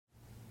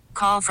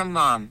Call from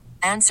mom.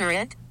 Answer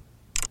it.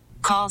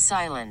 Call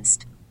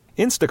silenced.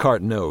 Instacart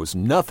knows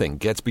nothing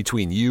gets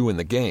between you and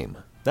the game.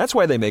 That's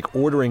why they make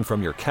ordering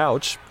from your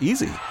couch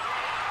easy.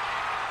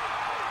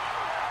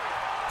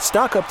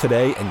 Stock up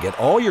today and get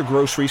all your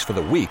groceries for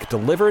the week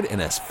delivered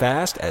in as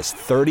fast as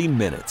 30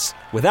 minutes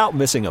without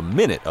missing a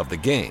minute of the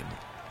game.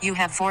 You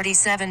have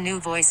 47 new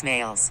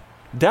voicemails.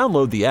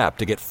 Download the app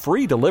to get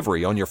free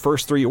delivery on your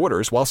first 3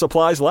 orders while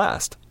supplies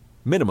last.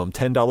 Minimum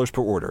 $10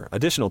 per order.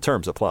 Additional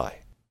terms apply.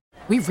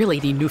 We really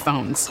need new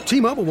phones.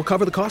 T-Mobile will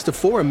cover the cost of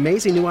 4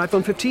 amazing new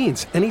iPhone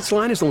 15s, and each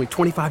line is only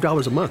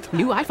 $25 a month.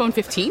 New iPhone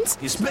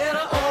 15s? It's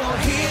better over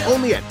here.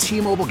 Only at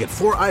T-Mobile, get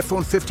 4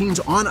 iPhone 15s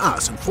on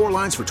us and 4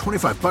 lines for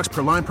 $25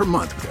 per line per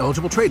month with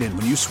eligible trade-in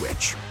when you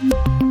switch.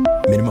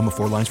 Minimum of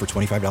 4 lines for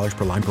 $25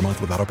 per line per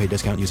month with autopay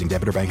discount using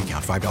debit or bank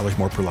account. $5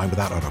 more per line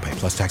without autopay,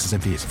 plus taxes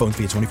and fees. Phone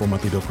fee at 24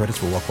 monthly bill credits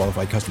for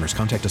well-qualified customers.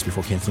 Contact us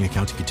before canceling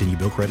account to continue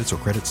bill credits or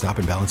credit stop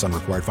and balance on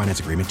required finance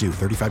agreement due.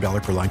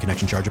 $35 per line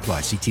connection charge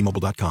applies. See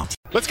T-Mobile.com.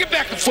 Let's get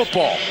back to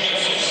football.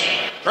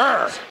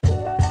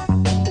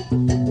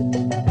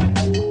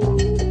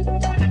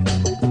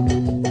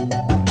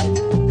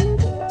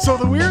 So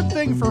the weird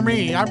thing for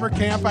me, I'm Rick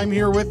Camp. I'm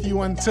here with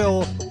you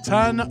until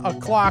 10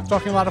 o'clock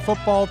talking a lot of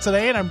football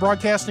today, and I'm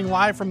broadcasting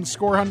live from the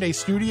Score Hyundai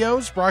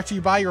Studios, brought to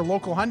you by your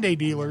local Hyundai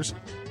dealers.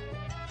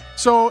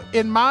 So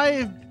in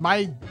my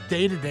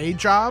day-to-day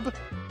job,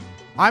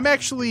 I'm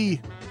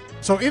actually...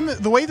 So in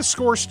the way the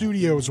Score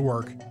Studios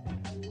work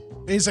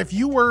is if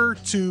you were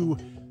to,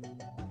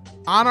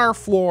 on our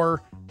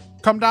floor,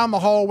 come down the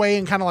hallway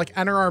and kind of like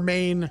enter our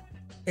main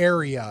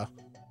area,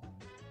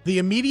 the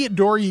immediate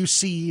door you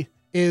see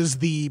is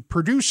the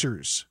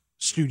producer's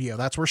studio.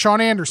 That's where Sean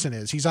Anderson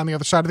is. He's on the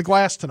other side of the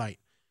glass tonight.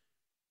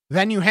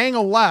 Then you hang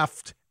a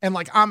left, and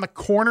like on the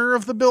corner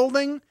of the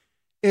building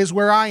is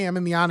where I am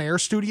in the on-air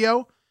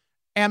studio.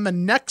 And the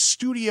next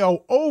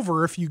studio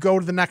over, if you go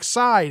to the next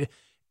side,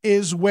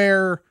 is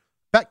where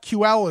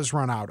BetQL is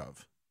run out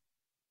of.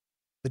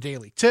 The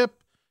Daily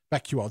Tip,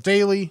 BetQL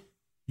Daily,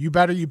 You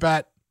Better You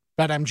Bet,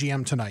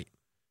 BetMGM Tonight.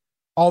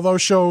 All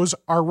those shows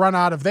are run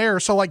out of there.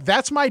 So like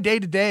that's my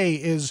day-to-day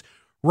is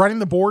running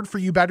the board for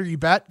You Better You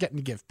Bet, getting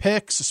to give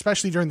picks,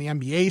 especially during the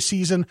NBA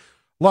season.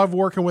 Love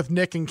working with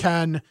Nick and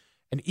Ken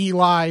and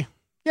Eli.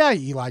 Yeah,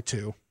 Eli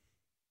too.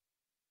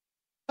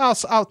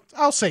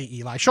 I'll say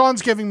Eli.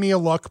 Sean's giving me a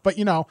look, but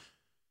you know,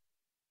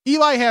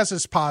 Eli has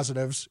his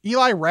positives.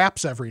 Eli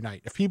raps every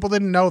night. If people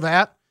didn't know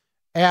that,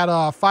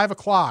 at 5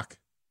 o'clock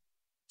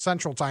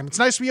Central Time. It's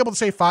nice to be able to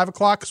say 5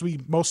 o'clock because we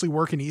mostly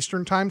work in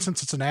Eastern Time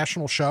since it's a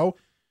national show.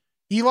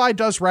 Eli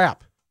does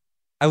rap.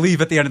 I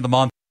leave at the end of the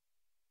month.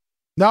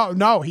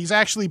 No, he's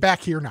actually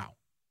back here now.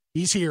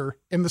 He's here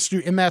in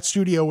the in that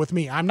studio with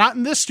me. I'm not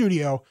in this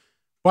studio,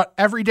 but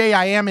every day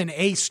I am in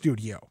a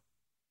studio.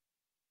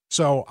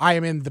 So I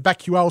am in the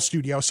BetQL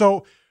studio.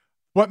 So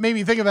what made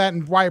me think of that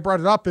and why I brought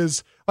it up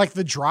is like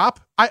the drop.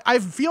 I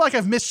feel like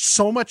I've missed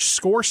so much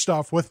Score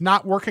stuff with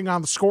not working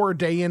on the Score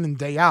day in and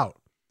day out.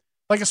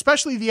 Like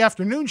especially the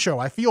afternoon show.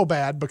 I feel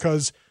bad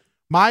because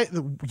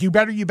You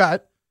Better You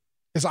Bet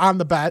is on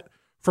the Bet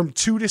from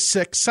 2 to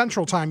 6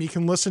 Central Time. You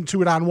can listen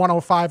to it on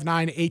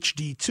 105.9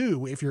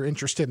 HD2 if you're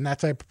interested in that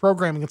type of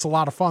programming. It's a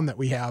lot of fun that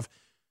we have.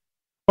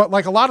 But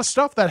like a lot of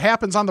stuff that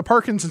happens on the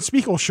Perkins and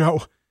Spiegel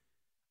show,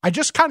 I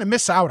just kind of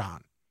miss out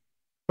on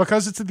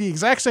because it's at the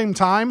exact same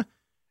time.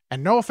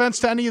 And no offense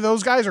to any of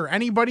those guys or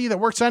anybody that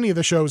works any of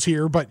the shows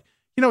here, but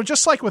you know,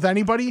 just like with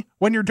anybody,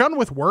 when you're done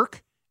with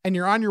work and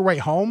you're on your way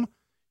home,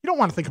 you don't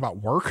want to think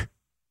about work.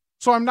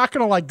 So I'm not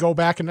going to like go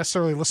back and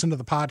necessarily listen to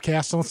the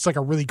podcast unless it's like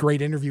a really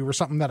great interview or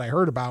something that I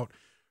heard about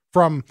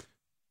from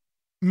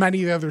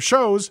many of the other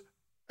shows,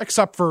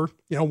 except for,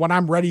 you know, when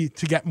I'm ready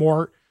to get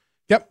more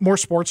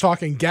sports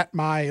talk and get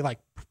my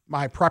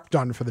prep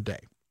done for the day.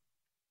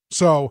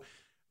 So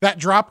that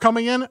drop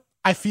coming in,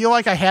 I feel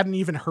like I hadn't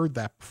even heard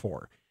that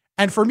before.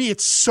 And for me,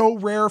 it's so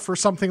rare for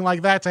something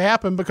like that to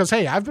happen because,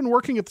 hey, I've been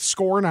working at the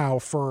Score now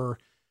for,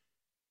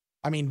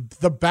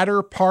 the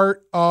better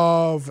part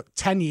of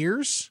 10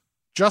 years.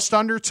 Just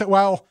under,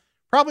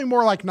 probably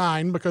more like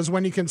 9, because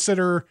when you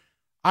consider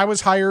I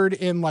was hired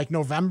in like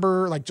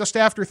November, like just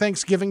after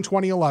Thanksgiving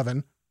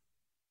 2011,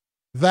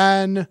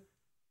 then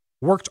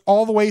worked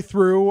all the way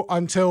through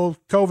until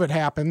COVID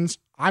happens.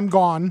 I'm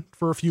gone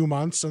for a few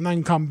months and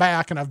then come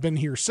back, and I've been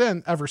here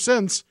ever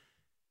since.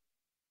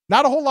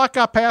 Not a whole lot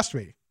got past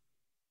me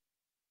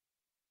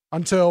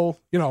until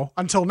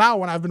now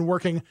when I've been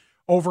working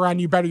over on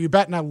You Better You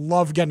Bet, and I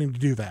love getting to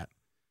do that.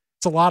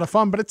 It's a lot of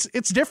fun, but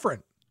it's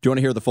different. Do you want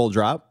to hear the full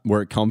drop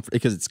where it comes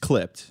because it's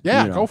clipped?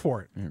 Yeah, go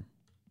for it. Here.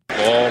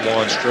 Ball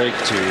 1, strike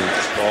 2,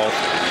 ball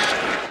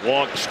 3.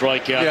 Walk,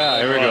 strikeout. Yeah,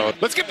 there we go.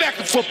 Let's get back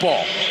to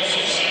football.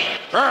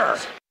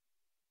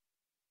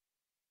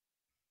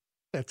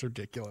 That's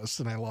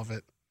ridiculous, and I love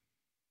it.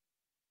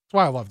 That's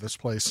why I love this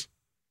place.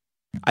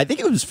 I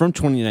think it was from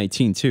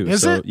 2019 too.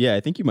 Is it? Yeah,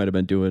 I think you might have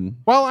been doing.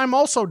 Well, I'm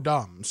also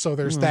dumb, so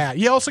there's that.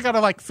 You also got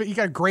to you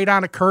got to grade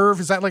on a curve.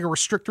 Is that like a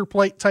restrictor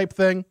plate type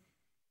thing?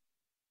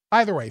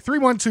 Either way,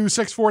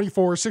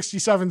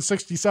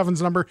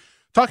 312-644-6767's number.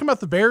 Talking about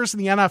the Bears in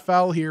the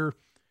NFL here,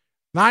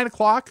 9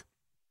 o'clock.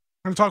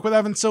 I'm going to talk with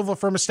Evan Silva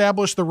from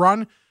Establish the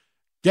Run.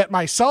 Get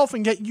myself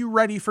and get you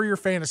ready for your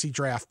fantasy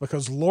draft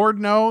because Lord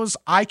knows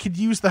I could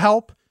use the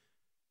help.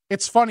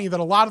 It's funny that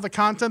a lot of the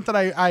content that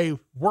I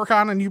work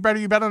on and you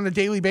bet on a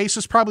daily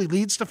basis probably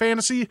leads to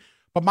fantasy,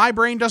 but my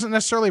brain doesn't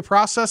necessarily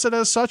process it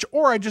as such,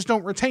 or I just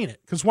don't retain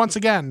it. Because once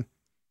again,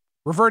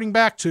 reverting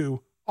back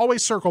to,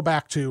 always circle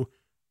back to,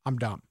 I'm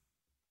dumb.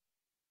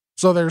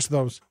 So there's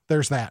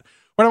that.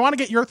 But I want to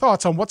get your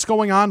thoughts on what's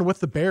going on with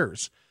the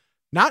Bears.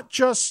 Not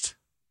just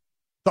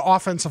the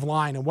offensive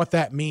line and what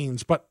that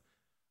means, but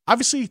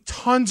obviously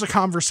tons of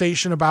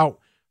conversation about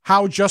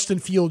how Justin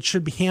Fields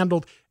should be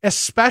handled,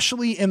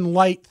 especially in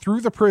light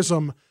through the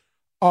prism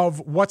of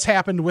what's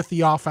happened with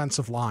the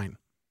offensive line.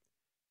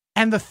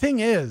 And the thing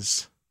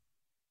is,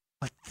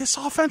 like, this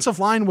offensive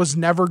line was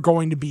never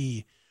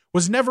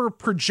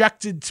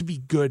projected to be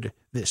good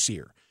this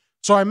year.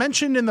 So I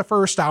mentioned in the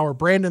first hour,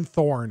 Brandon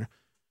Thorne,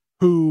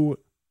 who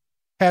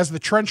has the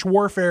Trench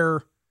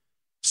Warfare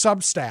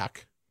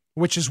Substack,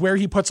 which is where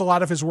he puts a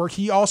lot of his work.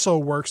 He also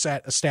works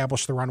at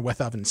Establish the Run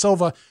with Evan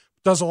Silva,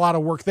 does a lot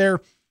of work there.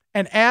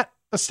 And at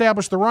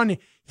Establish the Run,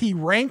 he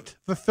ranked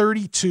the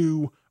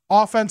 32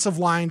 offensive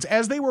lines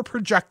as they were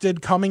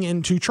projected coming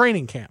into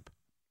training camp.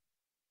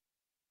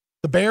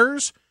 The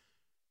Bears,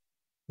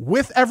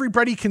 with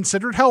everybody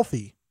considered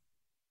healthy,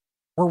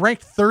 were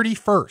ranked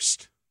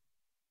 31st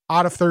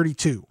out of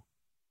 32.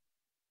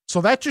 So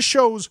that just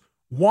shows,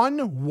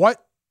 one,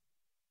 what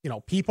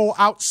people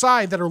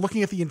outside that are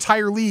looking at the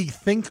entire league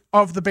think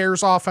of the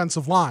Bears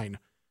offensive line.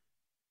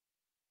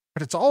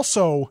 But it's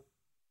also,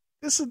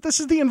 this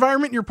is the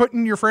environment you're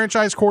putting your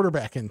franchise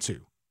quarterback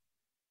into,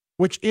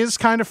 which is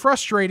kind of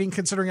frustrating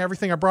considering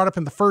everything I brought up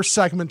in the first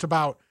segment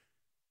about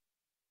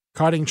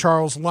cutting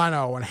Charles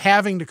Leno and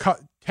having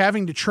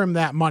to trim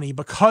that money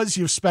because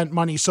you've spent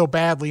money so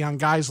badly on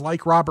guys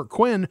like Robert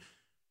Quinn,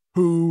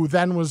 who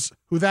then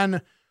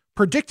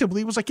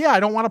predictably was like, yeah, I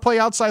don't want to play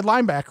outside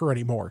linebacker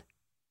anymore.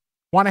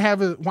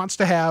 Wants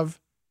to have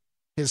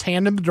his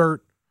hand in the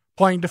dirt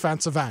playing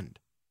defensive end.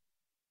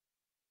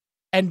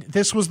 And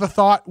this was the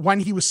thought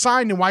when he was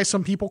signed and why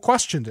some people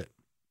questioned it.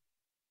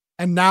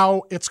 And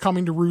now it's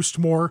coming to roost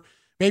more.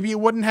 Maybe it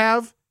wouldn't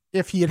have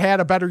if he had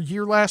a better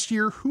year last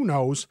year. Who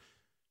knows?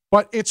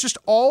 But it's just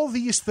all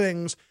these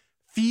things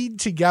feed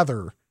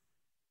together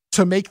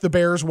to make the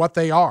Bears what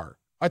they are.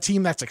 A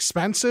team that's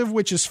expensive,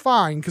 which is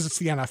fine because it's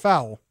the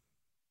NFL,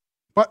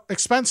 but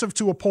expensive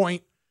to a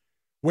point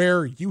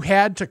where you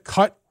had to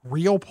cut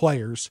real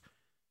players.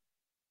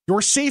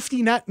 Your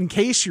safety net in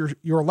case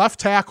your left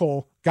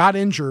tackle got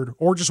injured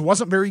or just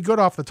wasn't very good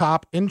off the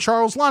top in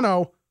Charles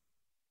Leno,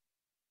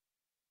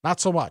 not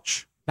so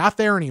much. Not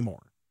there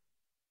anymore.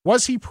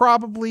 Was he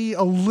probably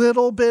a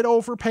little bit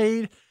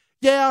overpaid?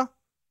 Yeah.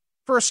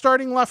 For a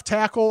starting left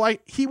tackle,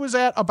 he was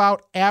at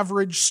about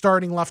average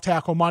starting left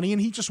tackle money,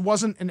 and he just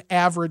wasn't an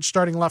average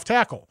starting left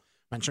tackle.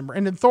 Mentioned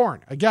Brandon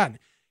Thorne. Again,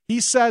 he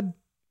said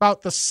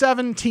about the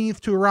 17th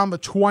to around the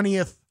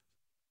 20th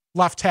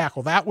left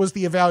tackle. That was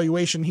the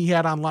evaluation he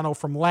had on Leno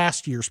from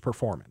last year's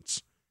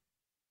performance.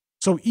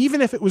 So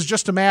even if it was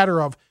just a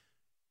matter of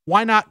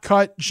why not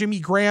cut Jimmy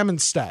Graham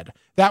instead,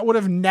 that would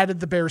have netted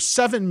the Bears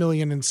 $7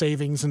 million in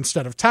savings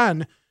instead of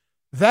 10.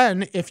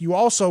 Then if you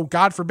also,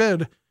 God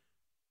forbid,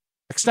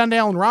 extend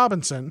Allen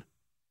Robinson,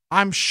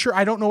 I'm sure,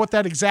 I don't know what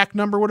that exact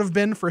number would have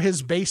been for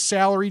his base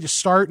salary to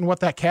start and what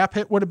that cap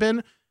hit would have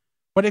been.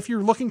 But if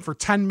you're looking for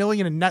 $10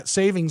 million in net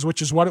savings,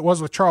 which is what it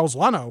was with Charles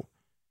Leno,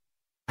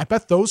 I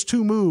bet those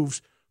two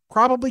moves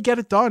probably get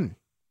it done.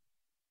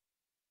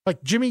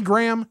 Like Jimmy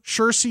Graham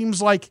sure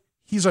seems like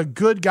he's a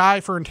good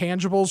guy for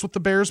intangibles with the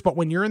Bears, but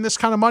when you're in this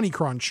kind of money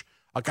crunch,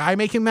 a guy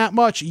making that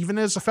much, even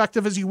as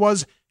effective as he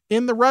was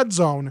in the red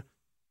zone,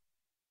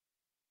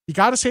 you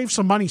got to save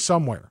some money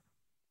somewhere.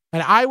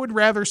 And I would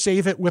rather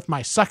save it with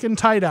my second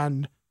tight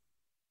end,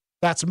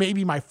 that's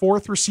maybe my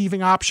fourth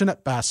receiving option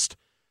at best,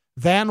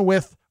 than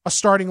with a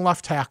starting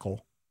left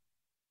tackle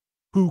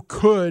who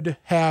could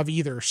have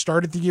either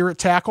started the year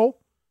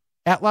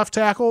at left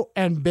tackle,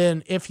 and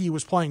been, if he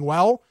was playing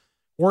well,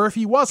 or if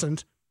he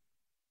wasn't,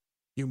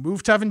 you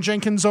move Tevin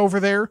Jenkins over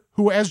there,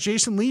 who, as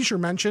Jason Leisure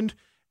mentioned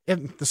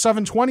in the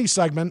 720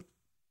 segment,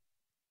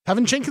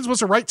 Tevin Jenkins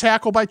was a right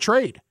tackle by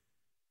trade.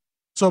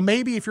 So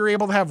maybe if you're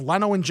able to have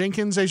Leno and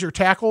Jenkins as your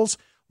tackles,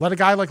 let a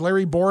guy like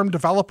Larry Borom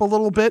develop a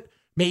little bit.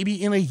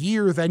 Maybe in a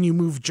year, then you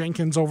move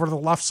Jenkins over to the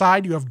left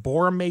side. You have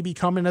Borom maybe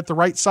coming at the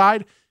right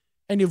side,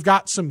 and you've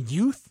got some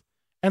youth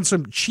and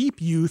some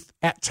cheap youth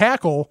at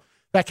tackle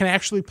that can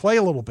actually play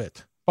a little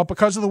bit. But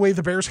because of the way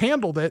the Bears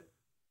handled it,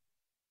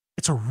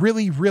 it's a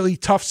really, really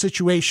tough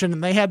situation,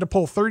 and they had to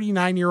pull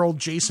 39-year-old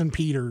Jason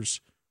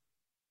Peters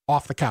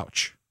off the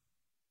couch.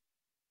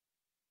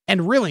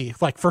 And really,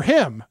 like, for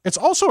him, it's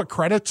also a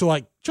credit to,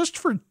 like, just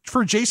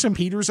for Jason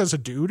Peters as a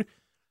dude,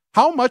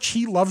 how much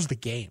he loves the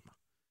game.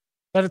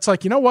 That it's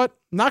like, you know what?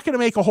 I'm not going to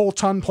make a whole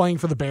ton playing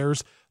for the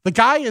Bears. The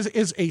guy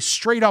is a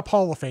straight-up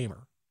Hall of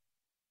Famer.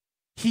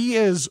 He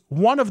is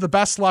one of the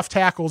best left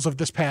tackles of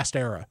this past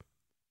era.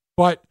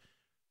 But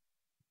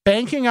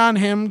banking on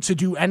him to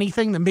do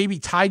anything that maybe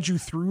tied you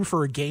through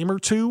for a game or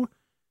two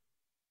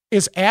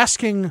is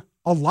asking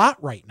a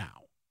lot right now.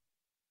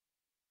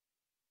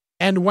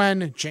 And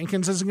when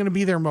Jenkins isn't going to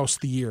be there most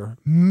of the year,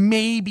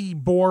 maybe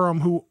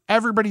Borum, who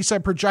everybody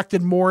said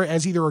projected more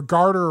as either a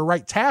guard or a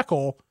right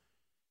tackle,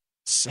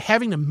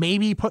 having to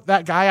maybe put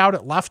that guy out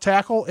at left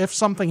tackle if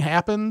something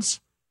happens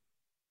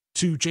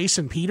to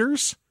Jason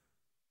Peters,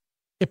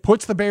 it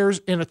puts the Bears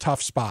in a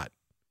tough spot,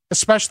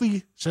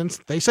 especially since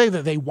they say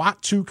that they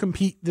want to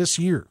compete this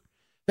year.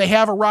 They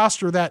have a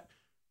roster that,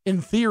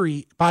 in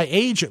theory, by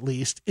age at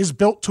least, is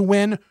built to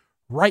win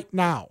right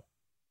now.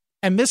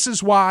 And this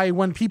is why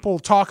when people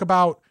talk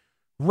about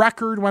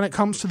record when it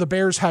comes to the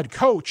Bears head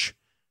coach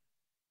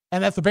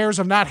and that the Bears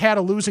have not had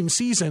a losing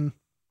season,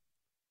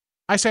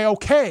 I say,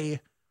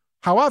 okay,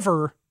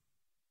 however,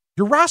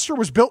 your roster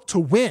was built to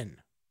win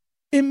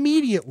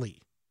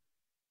immediately.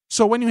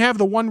 So when you have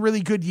the one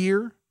really good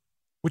year,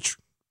 which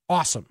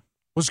awesome,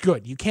 was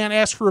good. You can't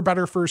ask for a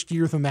better first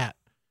year than that.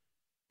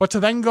 But to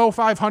then go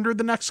 500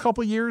 the next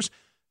couple of years,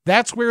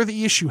 that's where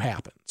the issue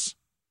happens.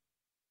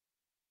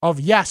 Of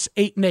yes,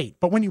 8-8.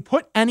 But when you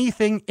put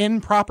anything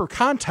in proper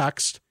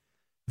context,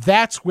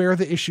 that's where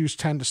the issues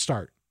tend to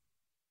start.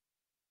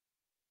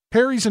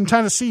 Perry's in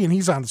Tennessee, and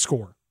he's on the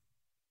score.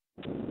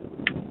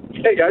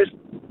 Hey, guys.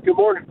 Good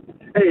morning.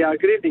 Hey,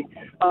 good evening.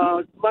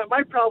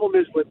 My problem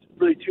is with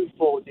really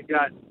twofold. You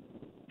got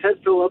Ted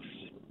Phillips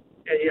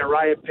and you got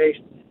Ryan Pace,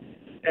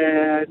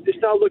 and it's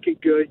not looking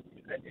good.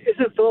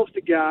 Isn't Phillips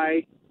the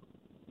guy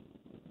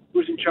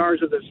who's in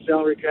charge of the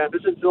salary cap?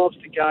 Isn't Phillips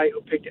the guy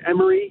who picked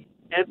Emery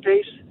and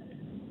Pace?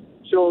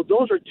 So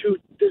those are two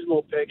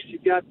dismal picks.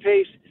 You've got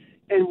Pace,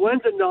 and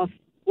when's enough?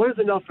 When is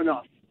enough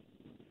enough?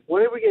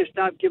 When are we going to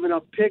stop giving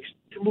up picks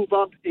to move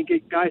up and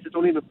get guys that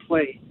don't even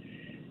play?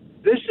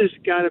 This has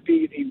got to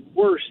be the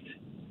worst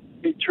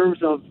in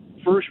terms of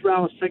first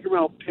round, second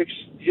round picks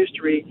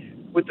history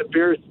with the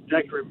Bears that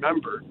I can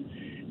remember.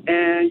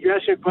 And you're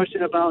asking a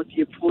question about, do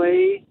you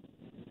play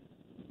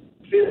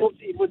Fields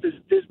even with this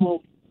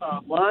dismal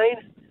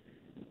line?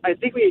 I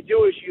think what you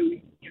do is you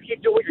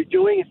keep doing what you're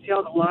doing and see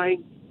how the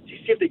line, you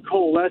see if they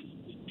coalesce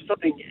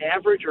something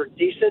average or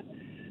decent.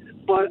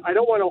 But I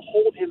don't want to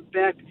hold him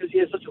back because he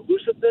has such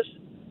elusiveness.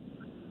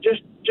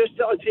 Just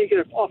until you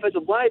get an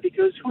offensive line,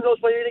 because who knows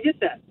when you're going to get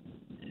that.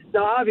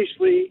 Now,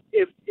 obviously,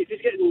 if he's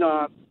getting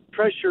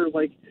pressure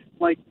like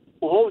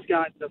Mahomes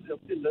got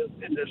in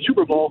the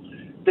Super Bowl,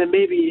 then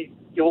maybe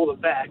you hold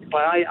him back.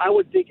 But I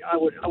would think I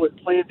would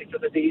play him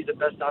because I think he's the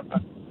best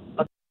option.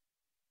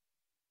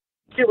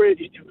 Get rid of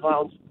these two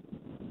clowns.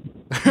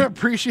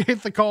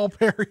 Appreciate the call,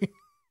 Perry.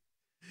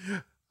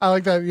 I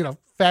like that,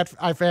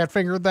 I fat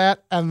fingered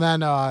that and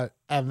then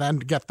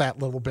get that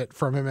little bit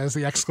from him as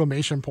the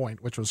exclamation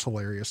point, which was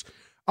hilarious.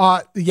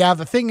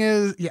 The thing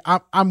is,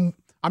 I'm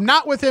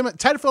not with him.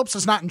 Ted Phillips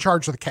is not in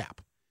charge of the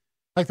cap.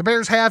 Like, the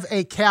Bears have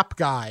a cap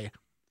guy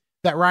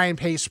that Ryan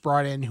Pace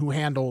brought in who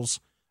handles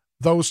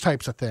those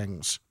types of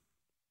things.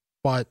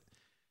 But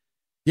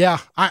yeah,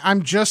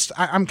 I'm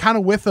kind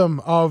of with him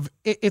of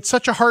it's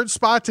such a hard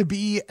spot to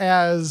be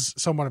as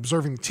someone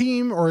observing the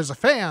team or as a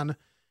fan,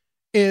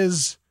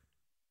 is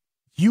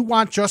you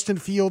want Justin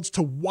Fields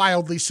to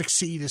wildly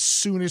succeed as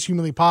soon as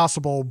humanly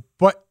possible.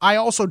 But I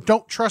also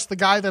don't trust the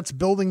guy that's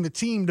building the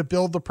team to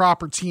build the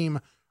proper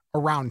team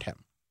around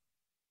him.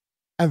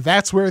 And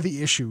that's where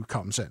the issue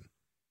comes in.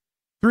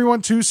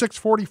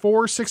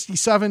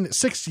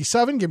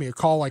 312-644-6767. Give me a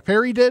call like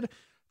Perry did.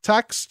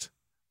 Text.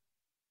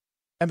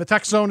 And the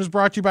text zone is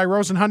brought to you by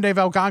Rosen Hyundai of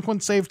Algonquin.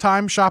 Save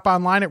time. Shop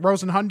online at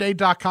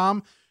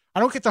rosenhyundai.com. I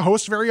don't get to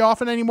host very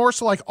often anymore.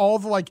 So all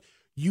the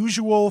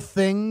usual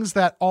things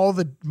that all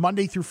the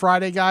Monday through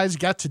Friday guys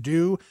get to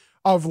do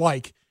of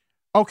know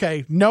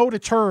to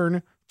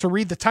turn to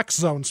read the text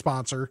zone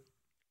sponsor.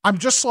 I'm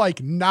just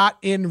not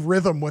in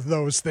rhythm with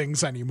those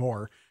things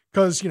anymore.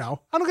 Because, I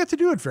don't get to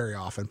do it very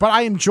often, but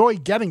I enjoy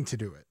getting to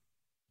do it.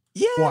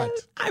 Yeah. What?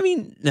 I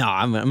mean, no,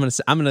 I'm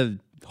gonna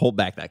hold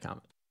back that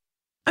comment.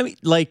 I mean,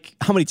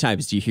 how many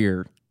times do you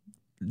hear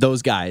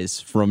those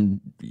guys from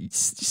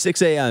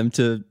 6 a.m.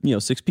 to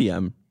 6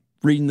 p.m.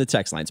 reading the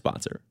text line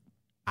sponsor?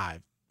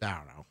 I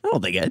don't know. I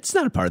don't think it's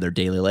not a part of their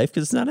daily life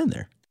because it's not in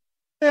there.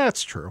 Yeah,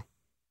 it's true.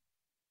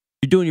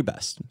 You're doing your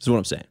best, is what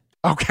I'm saying.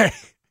 Okay.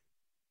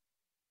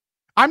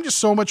 I'm just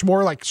so much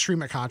more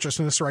stream of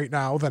consciousness right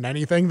now than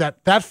anything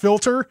that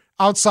filter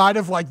outside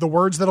of the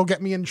words that'll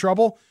get me in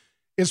trouble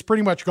is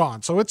pretty much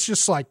gone. So it's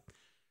just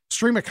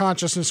stream of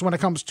consciousness when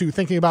it comes to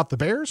thinking about the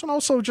Bears and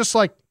also just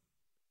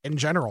in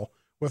general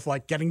with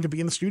getting to be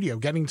in the studio,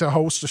 getting to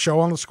host a show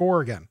on the Score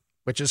again,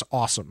 which is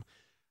awesome.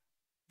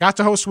 Got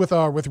to host with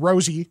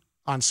Rosie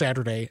on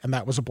Saturday, and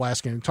that was a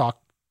blast getting to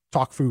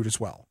talk food as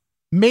well.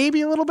 Maybe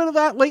a little bit of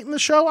that late in the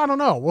show. I don't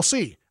know. We'll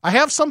see. I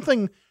have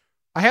something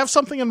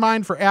in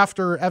mind for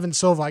after Evan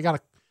Silva. I got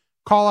to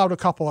call out a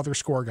couple other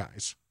Score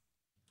guys.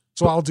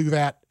 So I'll do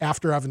that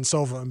after Evan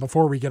Silva and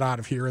before we get out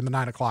of here in the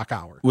 9 o'clock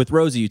hour. With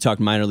Rosie, you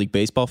talked minor league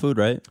baseball food,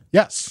 right?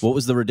 Yes. What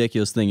was the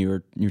ridiculous thing you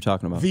were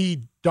talking about?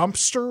 The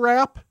dumpster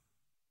wrap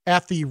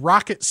at the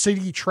Rocket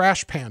City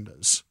Trash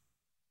Pandas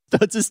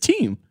That's his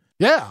team.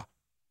 Yeah.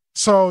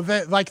 So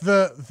that like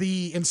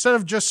the instead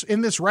of just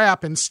in this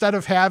wrap, instead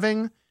of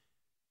having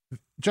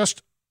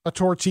just a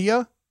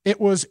tortilla, it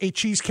was a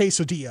cheese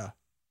quesadilla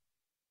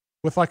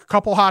with like a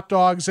couple hot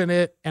dogs in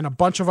it and a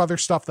bunch of other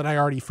stuff that I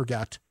already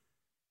forget.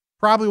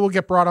 Probably will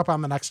get brought up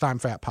on the Next Time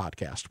Fat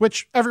podcast,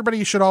 which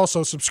everybody should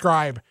also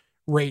subscribe,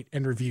 rate,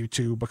 and review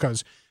to,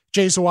 because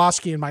Jay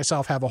Zawoski and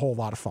myself have a whole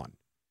lot of fun.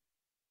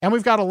 And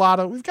we've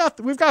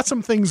got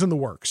some things in the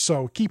works,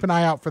 so keep an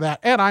eye out for that.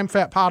 And I'm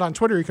Fat Pod on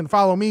Twitter. You can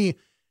follow me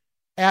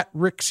at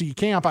Rick C.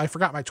 Camp. I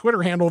forgot my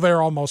Twitter handle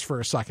there almost for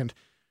a second.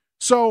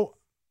 So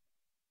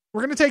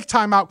we're going to take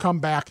time out, come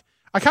back.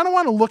 I kind of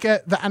want to look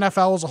at the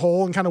NFL as a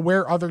whole and kind of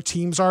where other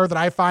teams are that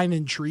I find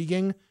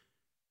intriguing.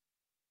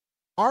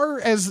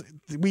 As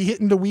we hit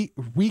into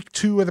week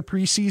 2 of the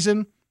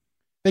preseason,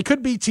 they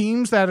could be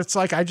teams that it's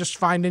like I just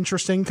find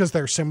interesting because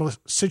they're similar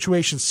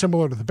situations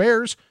similar to the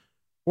Bears,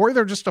 or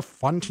they're just a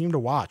fun team to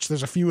watch.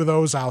 There's a few of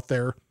those out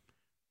there.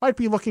 Might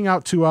be looking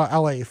out to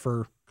LA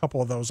for a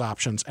couple of those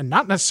options, and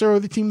not necessarily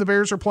the team the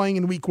Bears are playing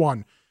in week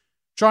 1.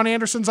 Sean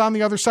Anderson's on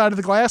the other side of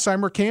the glass.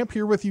 I'm Rick Camp,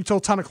 here with you till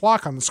 10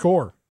 o'clock on The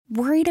Score.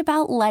 Worried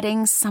about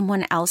letting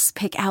someone else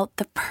pick out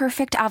the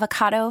perfect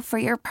avocado for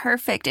your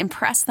perfect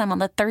impress them on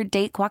the third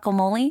date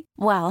guacamole?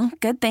 Well,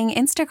 good thing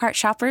Instacart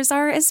shoppers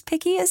are as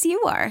picky as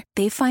you are.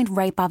 They find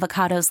ripe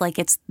avocados like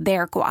it's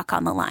their guac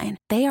on the line.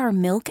 They are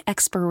milk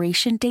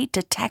expiration date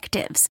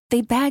detectives.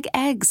 They bag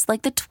eggs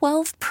like the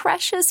 12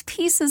 precious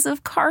pieces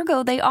of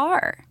cargo they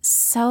are.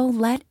 So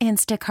let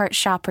Instacart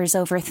shoppers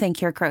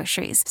overthink your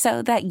groceries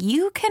so that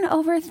you can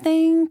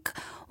overthink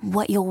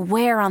what you'll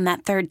wear on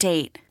that third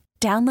date.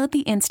 Download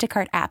the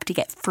Instacart app to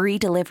get free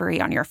delivery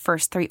on your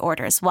first 3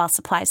 orders while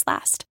supplies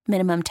last.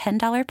 Minimum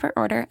 $10 per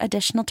order.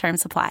 Additional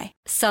terms apply.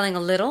 Selling a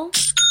little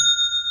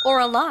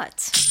or a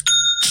lot?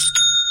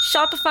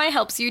 Shopify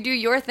helps you do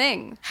your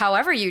thing,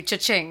 however you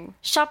cha-ching.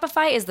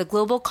 Shopify is the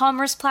global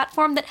commerce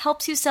platform that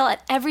helps you sell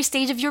at every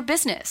stage of your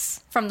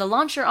business. From the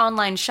launch your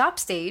online shop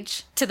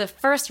stage, to the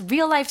first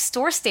real-life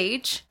store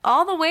stage,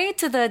 all the way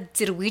to the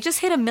did we just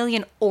hit 1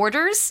 million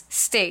orders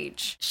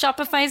stage.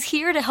 Shopify is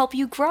here to help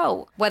you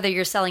grow. Whether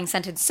you're selling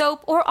scented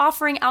soap or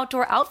offering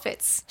outdoor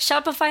outfits,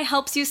 Shopify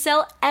helps you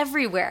sell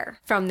everywhere.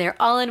 From their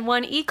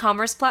all-in-one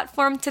e-commerce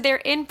platform to their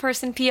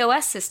in-person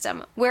POS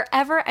system,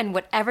 wherever and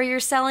whatever you're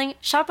selling,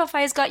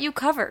 Shopify's got you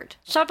covered.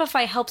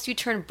 Shopify helps you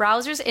turn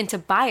browsers into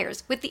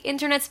buyers with the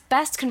internet's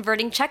best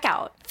converting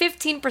checkout.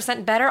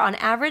 15% better on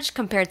average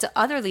compared to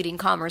other leading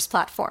commerce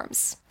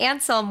platforms.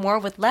 And sell more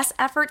with less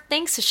effort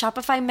thanks to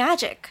Shopify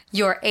Magic,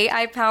 your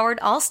AI-powered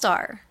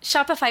all-star.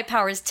 Shopify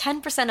powers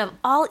 10% of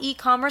all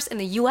e-commerce in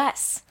the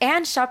US.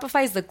 And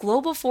Shopify is the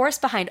global force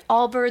behind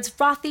Allbirds,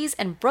 Rothy's,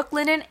 and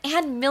Brooklinen,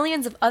 and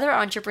millions of other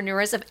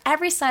entrepreneurs of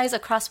every size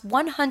across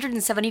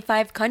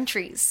 175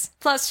 countries.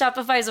 Plus,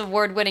 Shopify's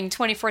award-winning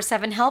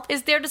 24/7 help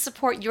is there to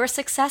support your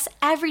success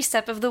every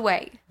step of the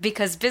way.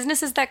 Because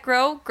businesses that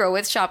grow, grow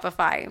with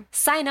Shopify.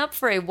 Sign up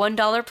for a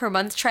 $1 per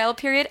month trial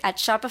period at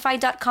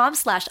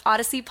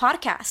shopify.com/Odyssey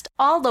Podcast,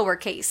 all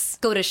lowercase.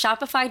 Go to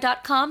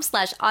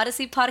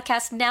shopify.com/Odyssey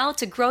Podcast now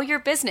to grow your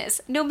business,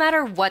 no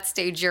matter what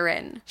stage you're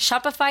in.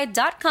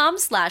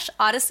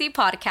 Shopify.com/Odyssey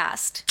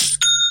Podcast.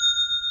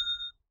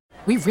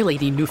 We really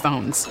need new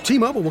phones.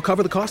 T-Mobile will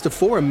cover the cost of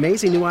 4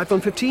 amazing new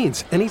iPhone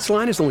 15s, and each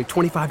line is only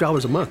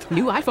 $25 a month.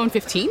 New iPhone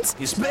 15s?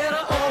 It's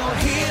better over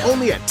here.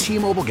 Only at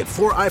T-Mobile, get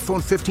 4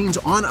 iPhone 15s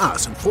on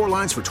us and 4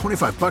 lines for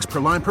 $25 per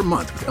line per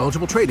month with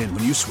eligible trade-in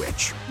when you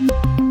switch.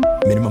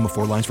 Minimum of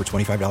 4 lines for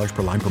 $25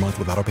 per line per month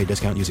with autopay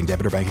discount using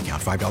debit or bank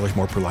account. $5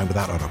 more per line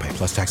without autopay,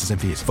 plus taxes and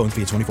fees. Phone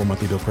fee at 24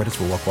 monthly bill credits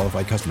for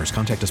well-qualified customers.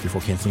 Contact us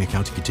before canceling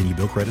account to continue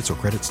bill credits or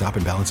credit stop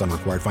and balance on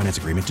required finance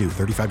agreement due.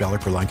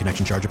 $35 per line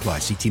connection charge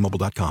applies. See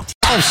T-Mobile.com.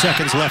 12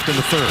 seconds left in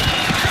the third.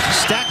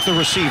 Stack the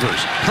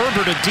receivers.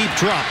 Herbert a deep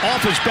drop.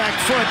 Off his back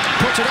foot.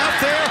 Puts it out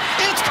there.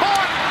 It's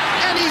caught.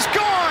 And he's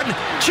gone.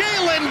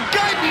 Jalen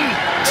Guyton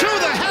to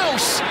the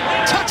house.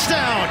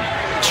 Touchdown.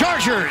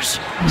 Chargers.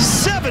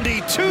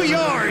 72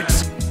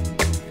 yards.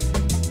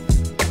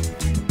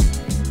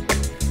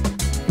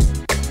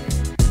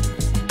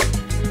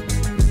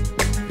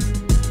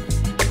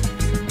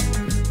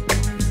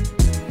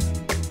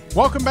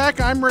 Welcome back.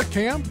 I'm Rick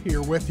Camp,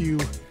 here with you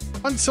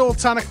until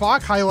 10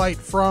 o'clock. Highlight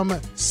from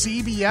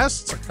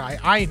CBS. It's like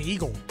Ian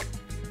Eagle.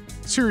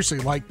 Seriously,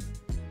 like,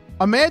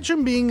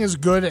 imagine being as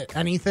good at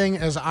anything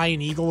as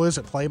Ian Eagle is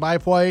at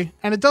play-by-play,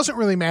 and it doesn't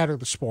really matter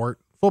the sport.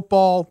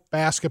 Football,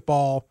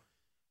 basketball,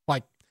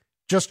 like,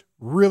 just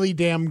really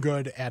damn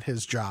good at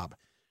his job.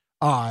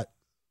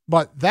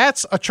 But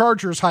that's a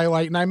Chargers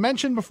highlight, and I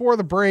mentioned before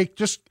the break,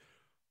 just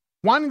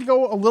wanting to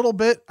go a little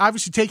bit,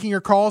 obviously taking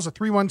your calls at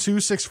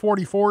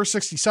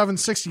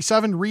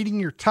 312-644-6767, reading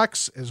your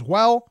texts as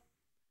well.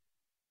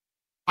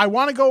 I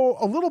want to go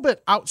a little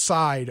bit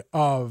outside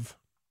of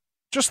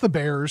just the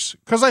Bears,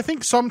 because I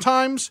think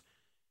sometimes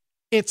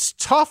it's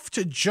tough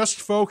to just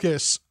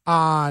focus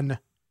on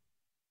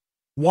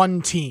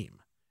one team.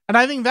 And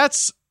I think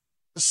that's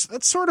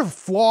sort of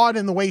flawed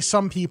in the way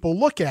some people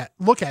look at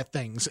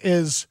things,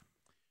 is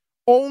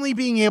only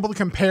being able to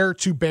compare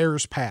to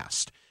Bears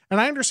past. And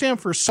I understand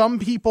for some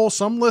people,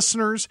 some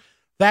listeners,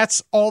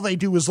 that's all they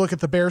do is look at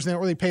the Bears and they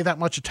don't really pay that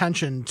much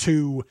attention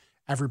to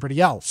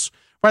everybody else.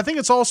 But I think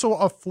it's also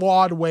a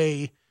flawed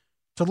way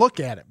to look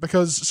at it,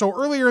 because so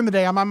earlier in the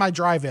day, I'm on my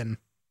drive-in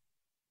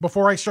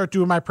before I start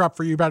doing my prep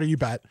for You Better You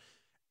Bet.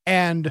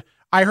 And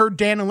I heard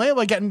Dan and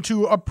Layla get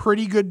into a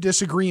pretty good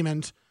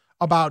disagreement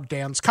about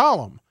Dan's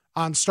column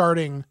on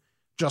starting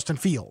Justin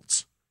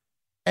Fields.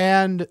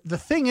 And the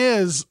thing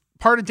is,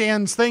 part of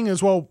Dan's thing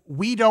is, well,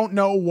 we don't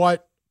know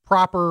what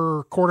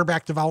proper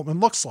quarterback development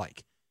looks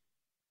like.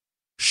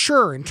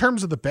 Sure, in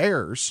terms of the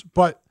Bears,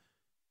 but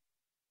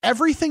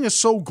everything is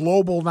so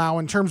global now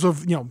in terms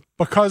of,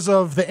 because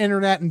of the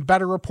internet and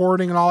better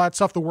reporting and all that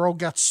stuff, the world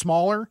gets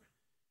smaller.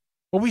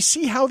 But we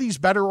see how these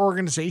better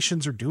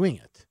organizations are doing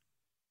it.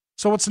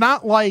 So it's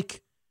not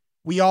like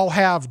we all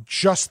have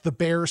just the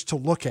Bears to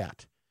look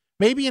at.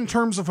 Maybe in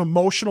terms of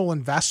emotional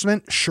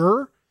investment,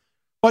 sure,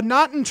 but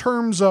not in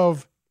terms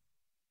of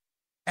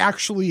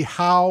actually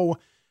how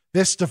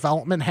this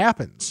development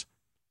happens.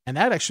 And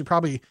that actually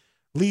probably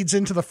leads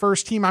into the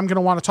first team I'm going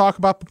to want to talk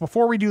about. But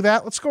before we do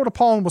that, let's go to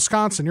Paul in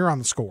Wisconsin. You're on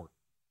the Score.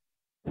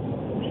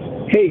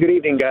 Hey, good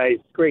evening, guys.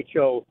 Great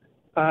show.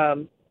 I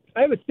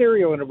have a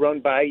theory I want to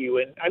run by you,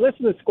 and I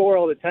listen to Score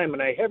all the time,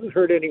 and I haven't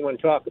heard anyone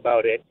talk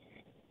about it.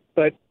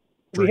 But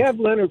we have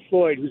Leonard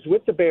Floyd, who's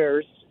with the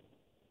Bears,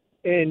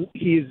 and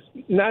he's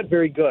not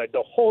very good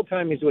the whole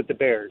time he's with the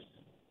Bears.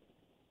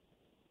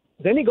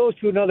 Then he goes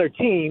to another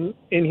team,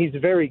 and he's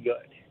very good.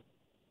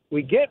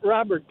 We get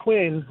Robert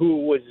Quinn,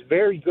 who was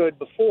very good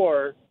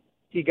before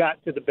he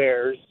got to the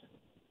Bears,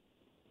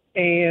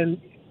 and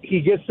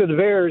he gets to the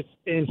Bears,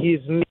 and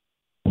he's...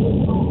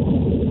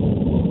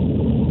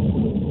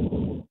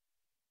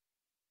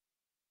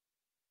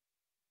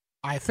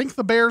 I think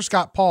the Bears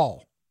got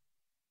Paul.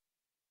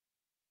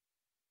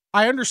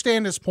 I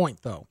understand his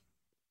point, though.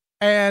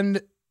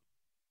 And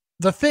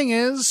the thing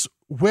is,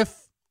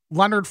 with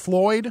Leonard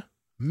Floyd,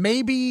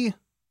 maybe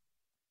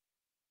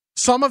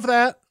some of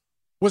that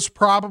was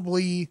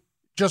probably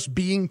just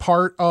being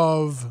part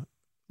of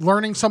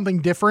learning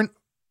something different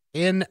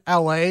in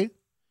LA.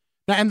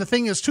 Now, and the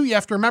thing is, too, you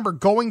have to remember,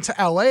 going to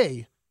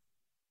LA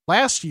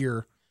last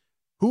year,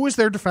 who was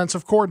their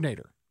defensive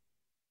coordinator?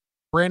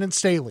 Brandon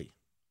Staley.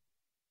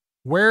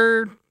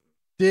 Where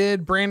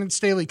did Brandon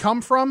Staley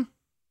come from?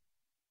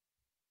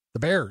 The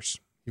Bears.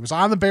 He was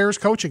on the Bears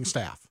coaching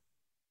staff.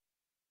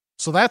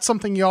 So that's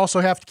something you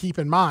also have to keep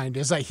in mind,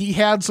 is that he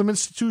had some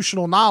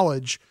institutional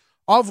knowledge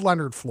of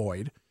Leonard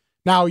Floyd.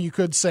 Now, you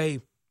could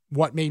say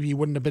what maybe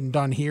wouldn't have been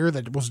done here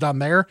that was done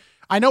there.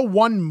 I know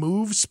one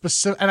move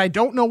specific, and I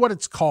don't know what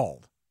it's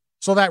called,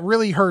 so that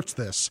really hurts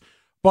this.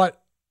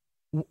 But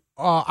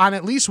on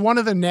at least one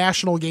of the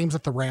national games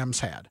that the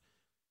Rams had,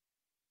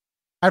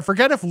 I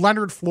forget if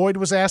Leonard Floyd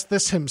was asked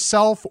this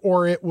himself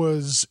or it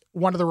was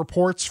one of the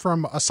reports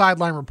from a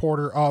sideline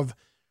reporter of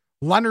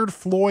Leonard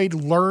Floyd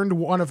learned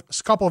a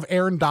couple of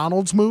Aaron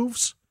Donald's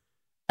moves,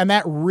 and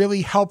that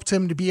really helped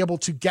him to be able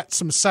to get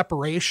some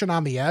separation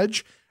on the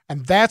edge.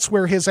 And that's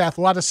where his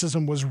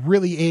athleticism was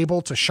really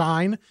able to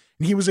shine.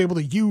 And he was able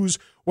to use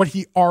what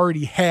he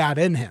already had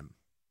in him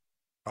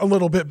a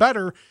little bit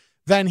better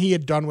than he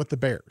had done with the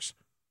Bears.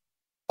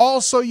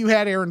 Also, you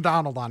had Aaron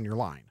Donald on your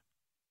line,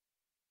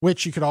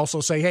 which you could also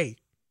say, hey,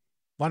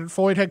 Leonard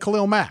Floyd had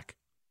Khalil Mack.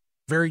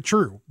 Very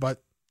true,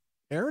 but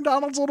Aaron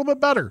Donald's a little bit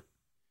better.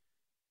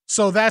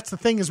 So that's the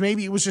thing, is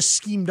maybe it was just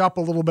schemed up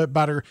a little bit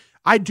better.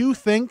 I do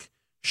think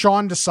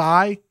Sean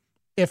Desai,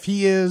 if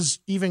he is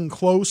even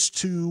close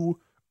to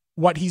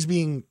what he's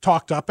being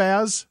talked up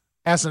as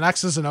an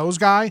X's and O's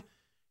guy,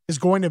 is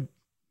going to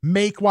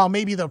make, while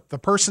maybe the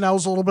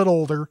personnel's a little bit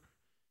older,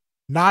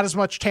 not as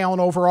much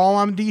talent overall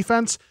on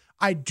defense,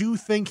 I do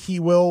think he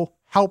will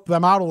help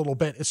them out a little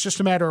bit. It's just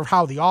a matter of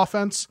how the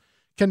offense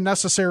can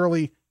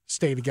necessarily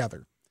stay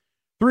together.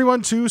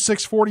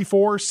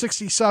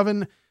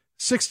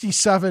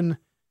 312-644-6767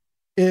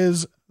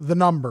 is the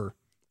number.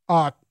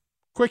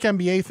 Quick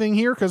NBA thing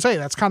here, because, hey,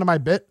 that's kind of my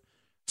bit.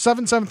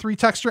 773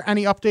 texter,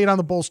 any update on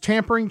the Bulls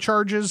tampering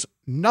charges?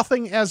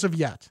 Nothing as of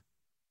yet.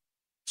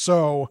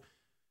 So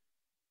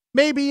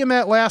maybe in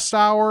that last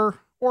hour,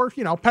 or,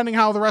 pending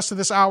how the rest of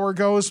this hour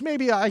goes,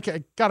 maybe I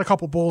got a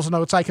couple Bulls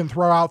notes I can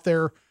throw out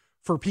there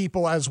for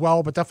people as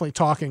well, but definitely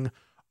talking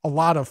a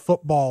lot of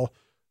football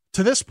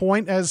to this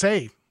point, as,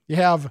 hey, you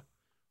have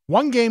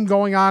one game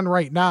going on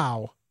right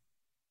now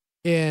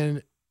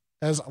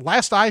as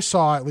last I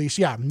saw, at least,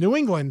 New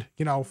England,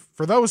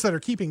 for those that are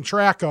keeping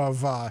track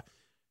of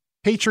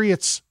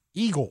Patriots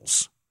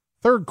Eagles,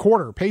 third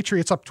quarter,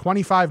 Patriots up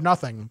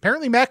 25-0.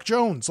 Apparently Mac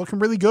Jones looking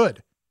really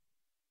good,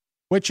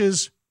 which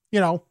is,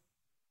 I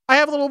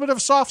have a little bit of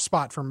a soft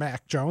spot for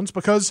Mac Jones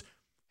because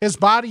his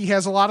body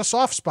has a lot of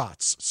soft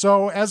spots.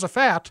 So as a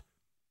fat,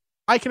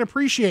 I can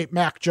appreciate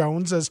Mac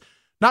Jones as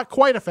not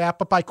quite a fat,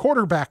 but by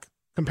quarterback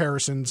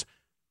comparisons,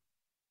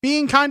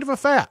 being kind of a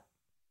fat.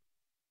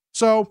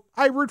 So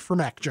I root for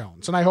Mac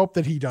Jones, and I hope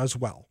that he does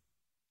well.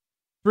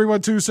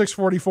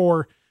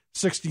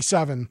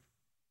 312-644-6767.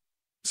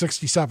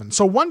 67.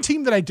 So one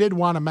team that I did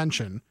want to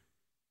mention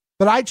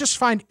that I just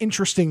find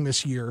interesting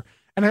this year,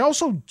 and I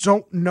also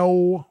don't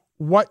know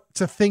what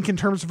to think in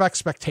terms of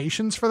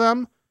expectations for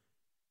them,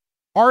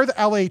 are the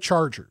LA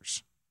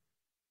Chargers.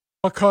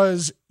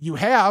 Because you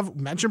have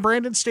mentioned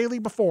Brandon Staley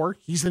before.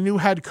 He's the new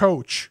head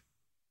coach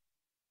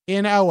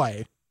in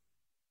LA.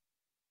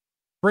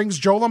 Brings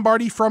Joe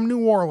Lombardi from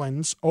New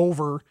Orleans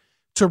over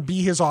to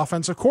be his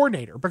offensive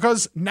coordinator.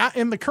 Because not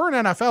in the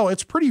current NFL,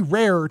 it's pretty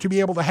rare to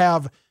be able to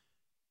have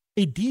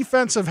a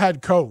defensive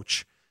head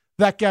coach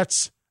that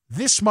gets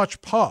this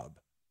much pub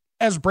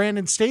as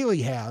Brandon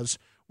Staley has,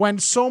 when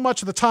so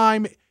much of the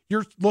time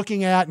you're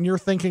looking at and you're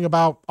thinking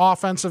about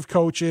offensive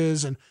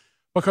coaches, and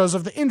because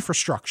of the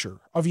infrastructure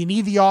of you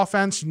need the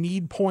offense, you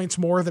need points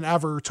more than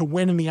ever to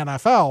win in the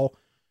NFL.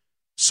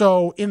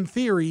 So in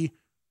theory,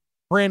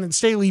 Brandon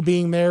Staley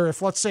being there,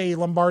 if let's say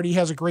Lombardi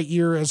has a great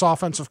year as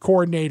offensive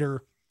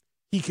coordinator,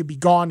 he could be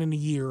gone in a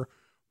year.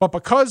 But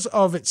because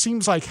of, it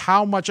seems like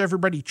how much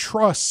everybody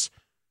trusts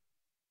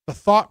the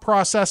thought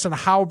process and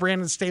how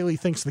Brandon Staley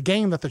thinks the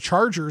game, that the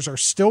Chargers are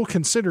still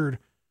considered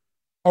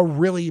a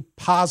really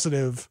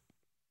positive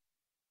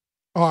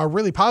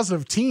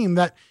team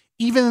that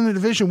even in the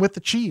division with the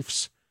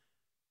Chiefs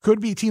could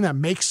be a team that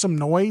makes some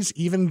noise,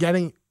 even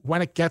getting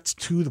when it gets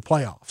to the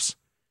playoffs.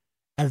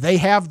 And they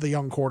have the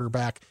young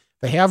quarterback.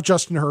 They have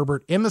Justin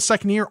Herbert in the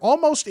second year.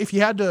 Almost, if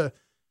you had to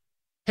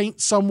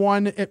paint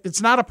someone,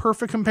 it's not a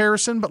perfect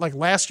comparison, but like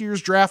last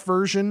year's draft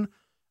version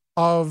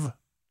of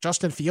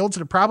Justin Fields,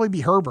 it'd probably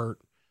be Herbert,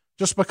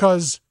 just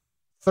because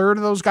third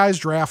of those guys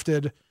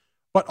drafted,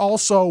 but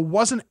also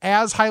wasn't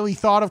as highly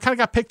thought of, kind of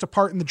got picked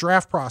apart in the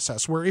draft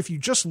process, where if you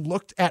just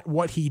looked at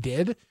what he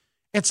did,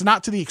 it's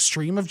not to the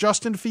extreme of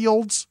Justin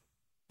Fields,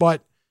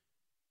 but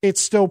it's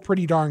still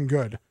pretty darn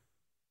good.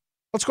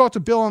 Let's go out to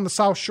Bill on the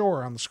South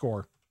Shore on the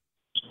Score.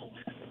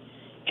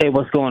 Hey,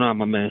 what's going on,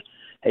 my man?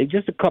 Hey,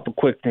 just a couple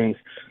quick things.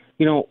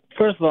 You know,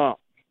 first of all,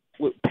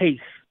 with Pace,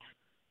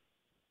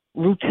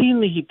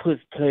 routinely he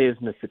puts players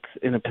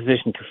in a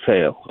position to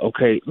fail,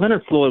 okay?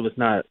 Leonard Floyd was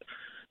not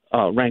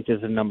ranked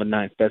as the number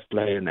 9th best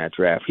player in that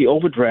draft. He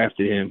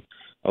overdrafted him,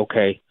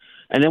 okay?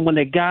 And then when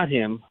they got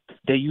him,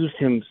 they used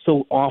him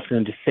so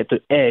often to set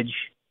the edge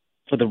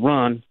for the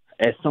run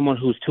as someone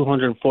who's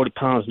 240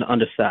 pounds and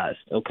undersized,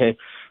 okay?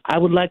 I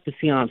would like to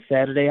see on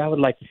Saturday, I would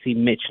like to see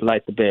Mitch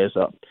light the Bears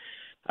up.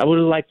 I would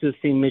have liked to have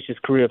seen Mitch's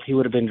career if he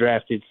would have been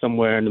drafted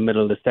somewhere in the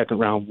middle of the second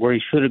round, where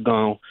he should have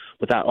gone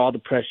without all the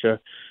pressure,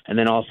 and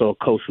then also a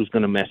coach who's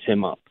going to mess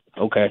him up,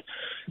 okay?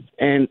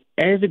 And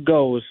as it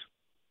goes,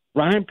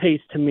 Ryan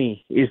Pace, to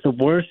me, is the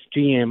worst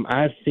GM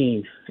I've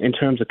seen in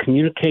terms of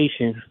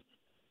communication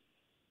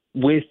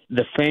with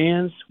the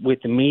fans,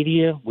 with the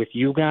media, with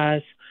you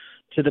guys,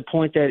 to the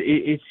point that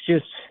it's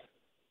just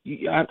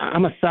 –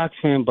 I'm a Sox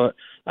fan, but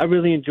I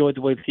really enjoyed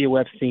the way Theo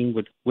Epstein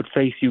would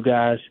face you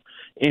guys,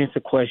 answer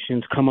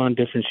questions, come on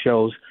different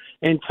shows,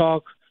 and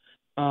talk,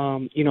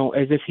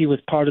 as if he was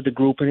part of the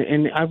group.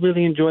 And I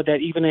really enjoyed that,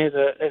 even as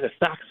a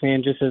Sox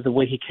fan, just as the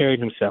way he carried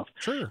himself.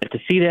 Sure. And to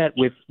see that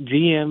with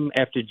GM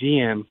after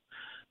GM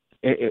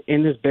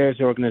in this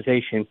Bears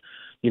organization,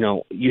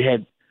 you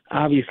had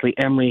obviously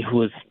Emery, who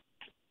was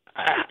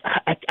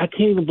I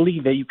can't even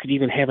believe that you could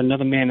even have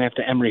another man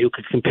after Emery who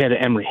could compare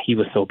to Emery. He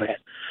was so bad.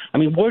 I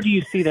mean, where do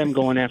you see them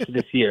going after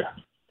this year?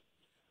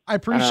 I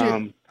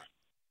appreciate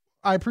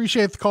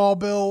the call,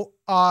 Bill.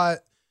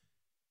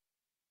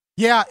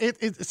 Yeah,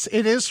 it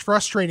is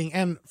frustrating.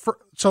 And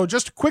so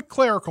just a quick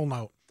clerical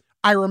note.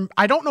 I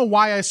don't know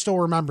why I still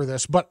remember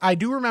this, but I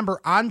do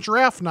remember on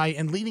draft night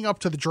and leading up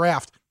to the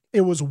draft,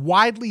 it was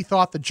widely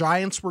thought the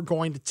Giants were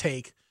going to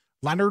take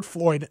Leonard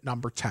Floyd at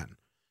number 10.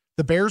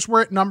 The Bears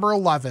were at number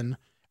 11,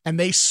 and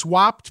they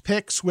swapped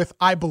picks with,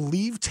 I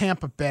believe,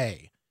 Tampa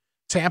Bay.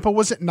 Tampa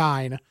was at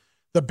 9.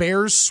 The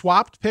Bears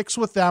swapped picks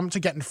with them to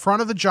get in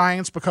front of the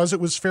Giants because it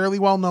was fairly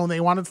well known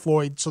they wanted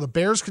Floyd, so the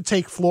Bears could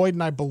take Floyd,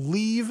 and I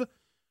believe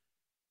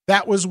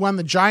that was when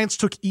the Giants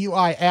took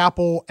Eli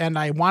Apple, and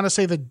I want to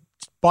say the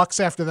Bucks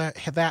after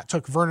that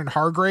took Vernon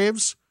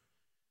Hargraves.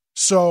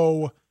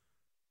 So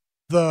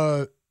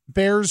the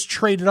Bears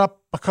traded up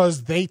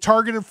because they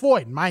targeted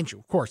Floyd. Mind you,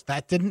 of course,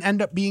 that didn't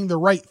end up being the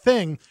right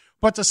thing,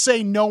 but to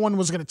say no one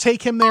was going to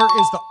take him there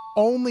is the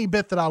only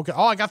bit that I'll get.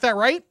 Oh, I got that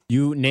right?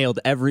 You nailed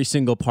every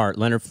single part.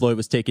 Leonard Floyd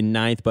was taken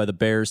 9th by the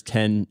Bears,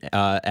 10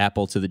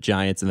 Apple to the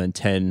Giants, and then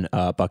 10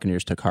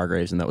 Buccaneers took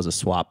Hargraves, and that was a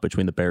swap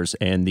between the Bears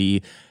and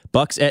the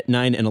Bucks at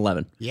 9 and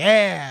 11.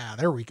 Yeah,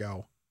 there we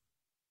go.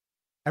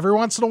 Every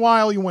once in a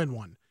while, you win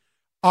one.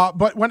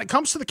 But when it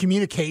comes to the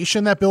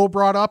communication that Bill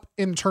brought up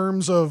in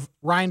terms of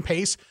Ryan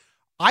Pace,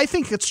 I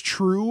think it's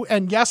true.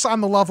 And yes, on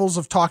the levels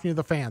of talking to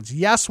the fans.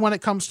 Yes, when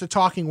it comes to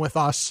talking with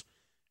us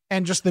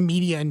and just the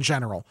media in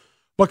general.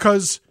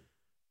 Because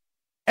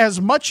as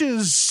much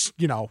as,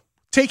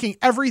 taking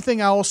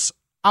everything else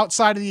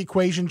outside of the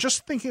equation,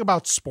 just thinking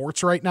about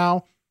sports right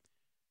now,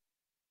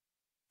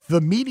 the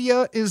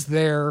media is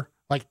there.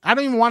 Like, I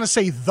don't even want to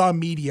say the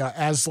media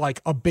as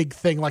like a big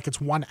thing, like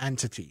it's one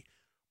entity,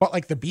 but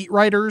like the beat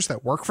writers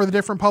that work for the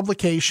different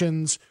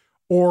publications,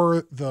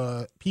 or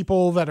the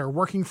people that are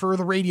working for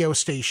the radio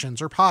stations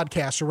or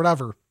podcasts or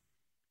whatever,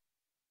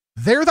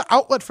 they're the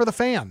outlet for the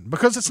fan,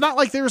 because it's not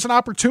like there's an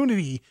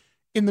opportunity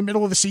in the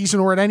middle of the season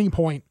or at any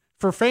point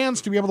for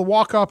fans to be able to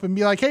walk up and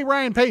be like, hey,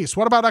 Ryan Pace,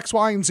 what about X,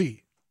 Y, and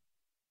Z?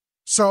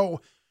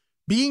 So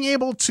being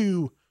able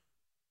to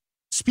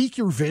speak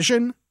your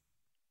vision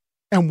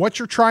and what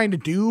you're trying to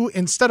do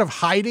instead of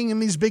hiding in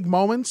these big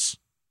moments,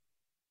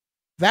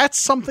 that's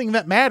something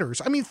that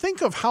matters. I mean,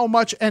 think of how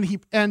much,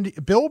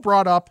 and Bill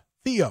brought up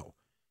Theo.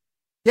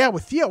 Yeah,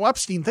 with Theo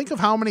Epstein, think of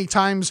how many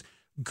times,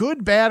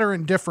 good, bad, or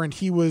indifferent,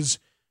 he was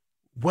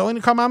willing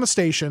to come on the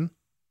station,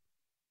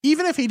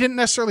 even if he didn't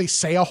necessarily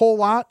say a whole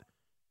lot.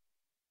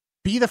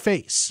 Be the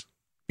face.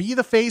 Be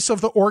the face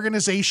of the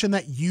organization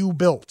that you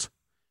built.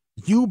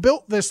 You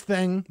built this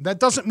thing. That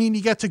doesn't mean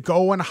you get to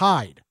go and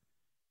hide.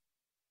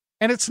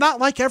 And it's not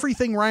like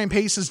everything Ryan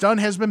Pace has done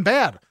has been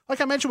bad.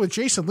 Like I mentioned with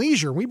Jason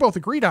Leisure, we both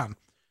agreed on.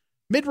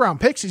 Mid-round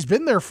picks, he's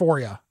been there for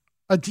you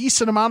a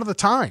decent amount of the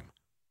time.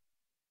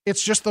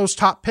 It's just those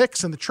top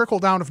picks and the trickle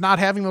down of not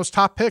having those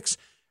top picks.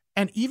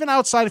 And even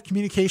outside of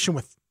communication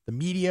with the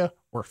media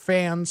or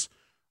fans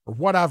or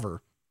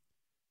whatever,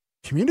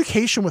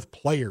 communication with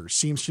players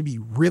seems to be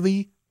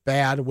really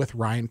bad with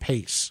Ryan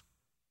Pace.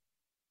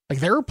 Like,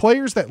 there are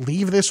players that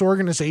leave this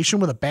organization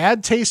with a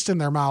bad taste in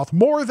their mouth,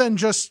 more than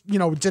just,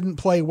 didn't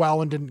play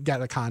well and didn't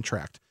get a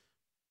contract.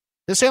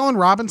 This Allen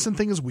Robinson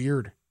thing is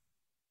weird.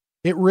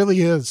 It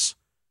really is.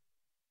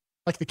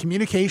 Like, the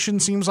communication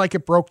seems like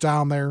it broke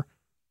down there.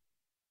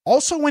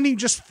 Also, when you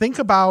just think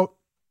about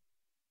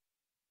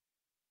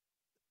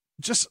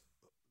just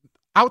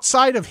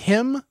outside of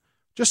him,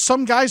 just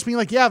some guys being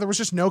like, yeah, there was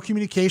just no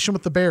communication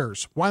with the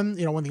Bears. When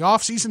the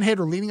offseason hit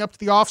or leading up to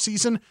the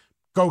offseason,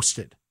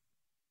 ghosted.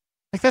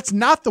 Like, that's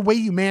not the way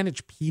you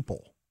manage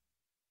people.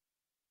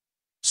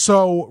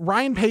 So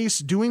Ryan Pace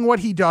doing what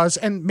he does,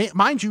 and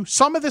mind you,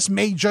 some of this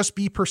may just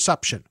be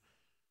perception,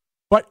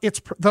 but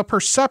it's the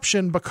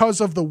perception because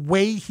of the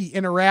way he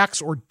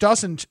interacts or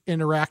doesn't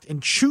interact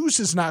and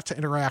chooses not to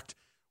interact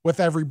with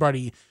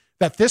everybody,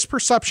 that this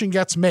perception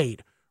gets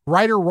made,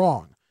 right or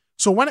wrong.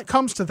 So when it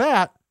comes to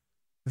that,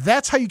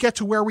 that's how you get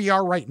to where we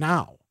are right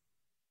now,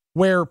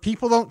 where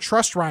people don't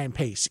trust Ryan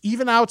Pace,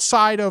 even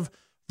outside of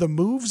the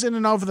moves in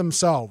and of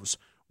themselves.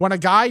 When a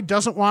guy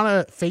doesn't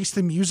want to face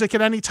the music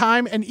at any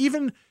time, and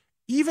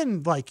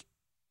even like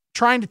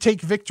trying to take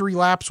victory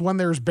laps when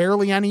there's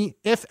barely any,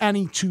 if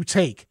any, to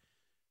take,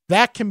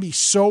 that can be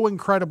so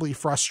incredibly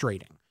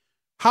frustrating.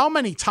 How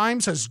many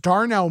times has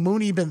Darnell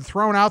Mooney been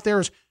thrown out there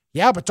as,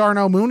 yeah, but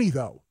Darnell Mooney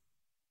though?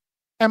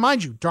 And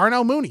mind you,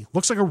 Darnell Mooney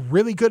looks like a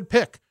really good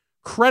pick.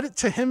 Credit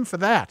to him for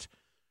that.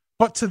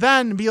 But to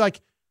then be like,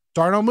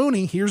 Darnell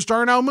Mooney, here's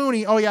Darnell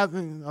Mooney. Oh yeah,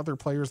 other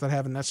players that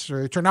haven't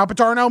necessarily turned out, but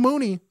Darnell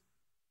Mooney.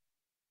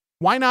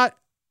 Why not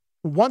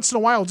once in a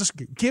while just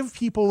give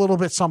people a little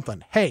bit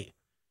something? Hey,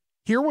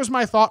 here was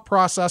my thought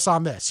process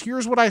on this.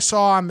 Here's what I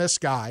saw on this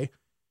guy.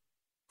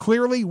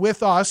 Clearly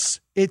with us,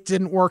 it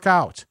didn't work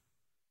out.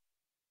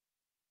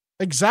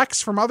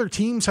 Execs from other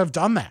teams have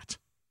done that.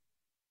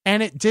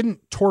 And it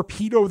didn't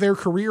torpedo their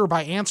career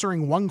by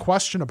answering one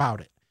question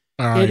about it.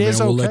 All right, man,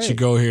 we'll let you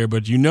go here,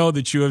 but you know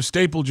that you have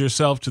stapled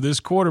yourself to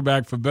this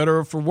quarterback for better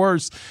or for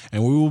worse,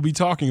 and we will be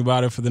talking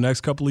about it for the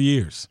next couple of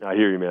years. I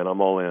hear you, man. I'm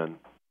all in.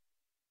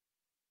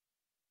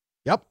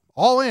 Yep,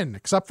 all in,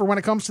 except for when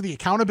it comes to the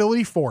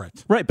accountability for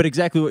it. Right, but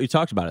exactly what you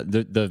talked about.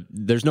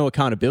 There's no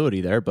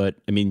accountability there, but,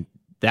 I mean,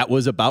 that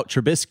was about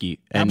Trubisky,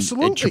 and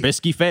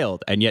Trubisky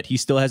failed, and yet he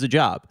still has a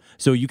job.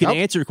 So you can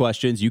answer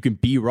questions, you can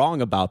be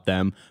wrong about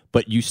them,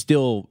 but you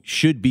still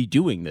should be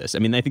doing this. I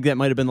mean, I think that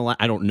might have been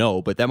I don't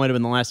know, but that might have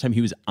been the last time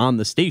he was on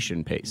the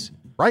station, Pace.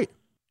 Right.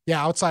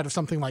 Yeah, outside of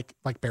something like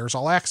Bears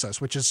All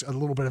Access, which is a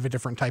little bit of a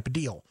different type of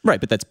deal.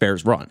 Right, but that's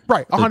Bears Run.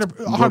 Right,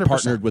 100%. We're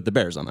partnered with the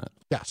Bears on that.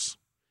 Yes.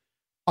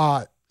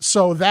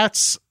 So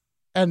that's,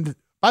 and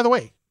by the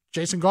way,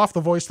 Jason Goff,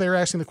 the voice there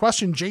asking the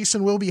question,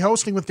 Jason will be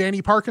hosting with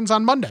Danny Parkins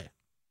on Monday.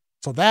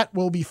 So that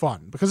will be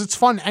fun, because it's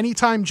fun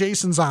anytime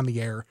Jason's on the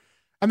air.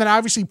 And then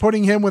obviously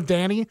putting him with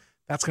Danny,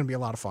 that's going to be a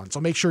lot of fun. So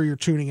make sure you're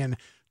tuning in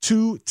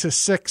 2 to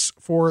 6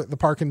 for the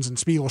Parkins and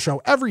Spiegel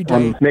show every day.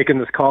 I'm making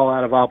this call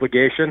out of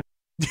obligation.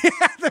 Yeah,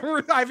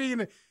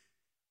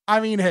 I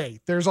mean, hey,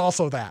 there's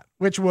also that,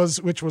 which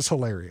was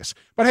hilarious.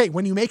 But hey,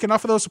 when you make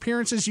enough of those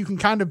appearances, you can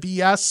kind of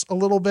BS a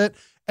little bit,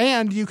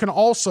 and you can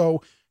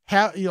also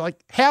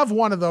have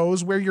one of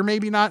those where you're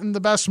maybe not in the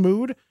best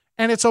mood,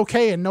 and it's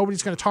okay, and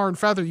nobody's going to tar and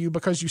feather you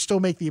because you still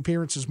make the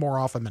appearances more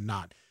often than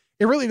not.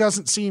 It really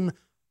doesn't seem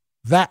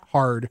that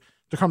hard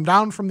to come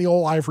down from the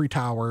old ivory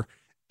tower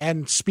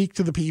and speak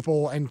to the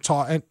people and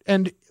talk.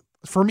 And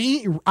for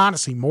me,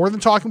 honestly, more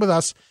than talking with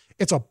us,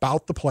 it's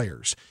about the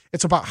players.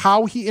 It's about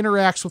how he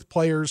interacts with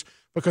players,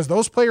 because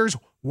those players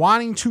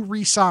wanting to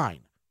re-sign,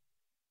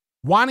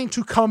 wanting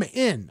to come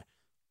in.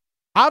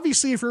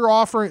 Obviously, if you're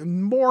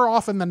offering more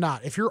often than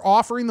not, if you're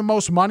offering the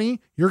most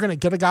money, you're going to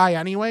get a guy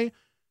anyway.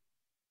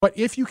 But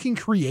if you can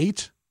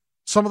create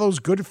some of those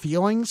good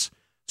feelings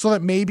so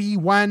that maybe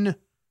when,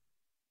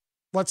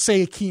 let's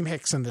say, Akeem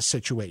Hicks in this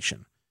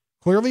situation,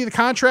 Clearly, the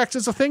contract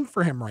is a thing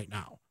for him right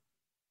now.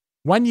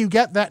 When you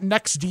get that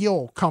next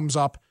deal comes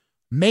up,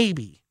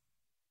 maybe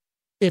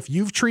if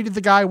you've treated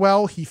the guy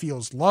well, he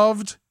feels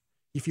loved,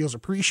 he feels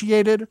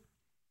appreciated,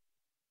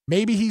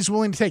 maybe he's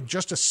willing to take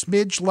just a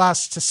smidge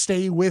less to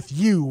stay with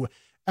you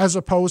as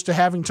opposed to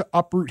having to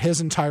uproot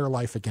his entire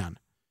life again.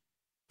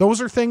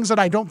 Those are things that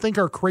I don't think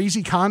are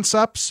crazy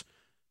concepts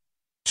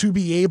to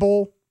be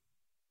able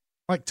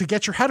to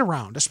get your head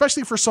around,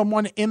 especially for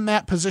someone in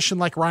that position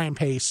like Ryan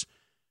Pace.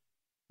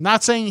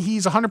 Not saying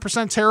he's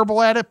 100%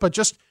 terrible at it, but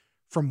just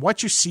from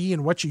what you see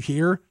and what you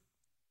hear,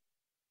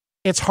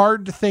 it's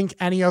hard to think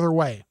any other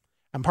way.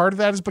 And part of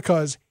that is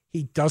because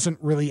he doesn't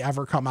really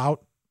ever come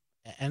out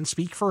and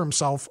speak for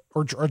himself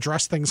or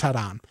address things head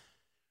on.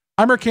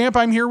 I'm Rick Camp.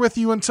 I'm here with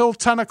you until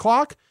 10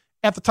 o'clock.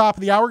 At the top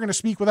of the hour, we're going to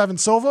speak with Evan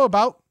Silva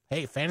about,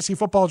 hey, fantasy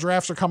football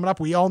drafts are coming up.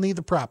 We all need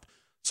the prep.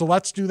 So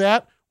let's do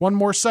that. One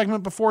more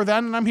segment before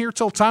then, and I'm here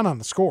till 10 on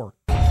The Score.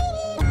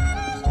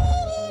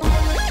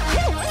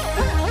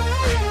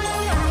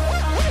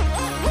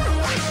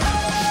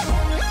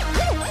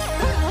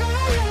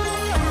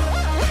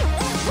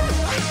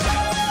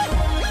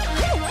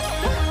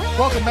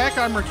 Welcome back.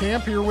 I'm Rick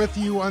Camp here with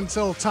you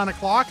until 10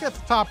 o'clock. At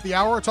the top of the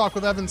hour, I'll talk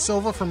with Evan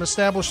Silva from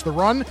Establish the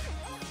Run.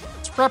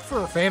 Let's prep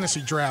for a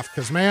fantasy draft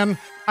because, man,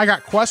 I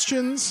got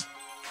questions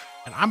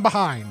and I'm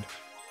behind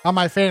on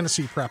my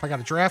fantasy prep. I got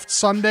a draft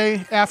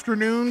Sunday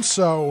afternoon,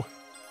 so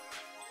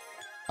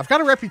I've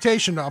got a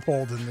reputation to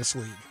uphold in this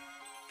league.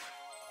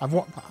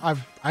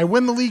 I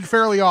win the league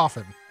fairly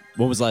often.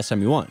 When was the last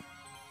time you won?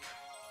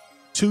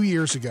 2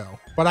 years ago,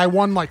 but I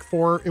won like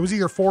four. It was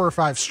either 4 or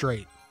 5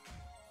 straight.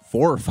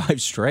 4 or 5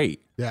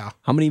 straight? Yeah.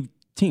 How many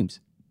teams?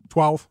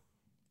 12.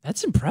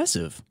 That's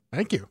impressive.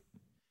 Thank you.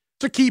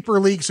 It's a keeper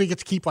league, so you get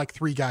to keep like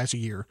 3 guys a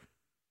year.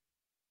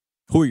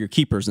 Who are your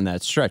keepers in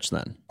that stretch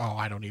then? Oh,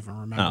 I don't even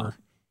remember.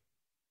 Oh.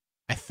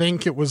 I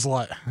think it was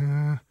like,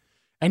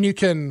 and you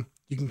can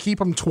keep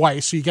them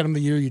twice, so you get them the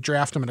year you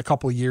draft them in a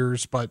couple of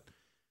years, but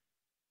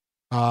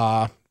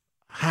I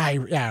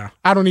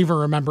don't even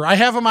remember. I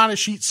have them on a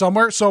sheet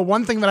somewhere. So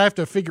one thing that I have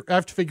to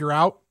figure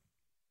out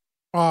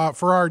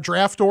for our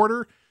draft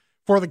order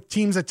for the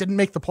teams that didn't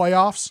make the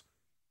playoffs,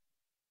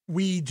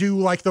 we do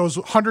like those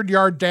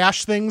 100-yard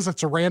dash things.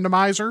 That's a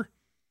randomizer.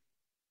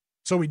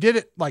 So we did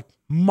it like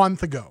a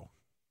month ago.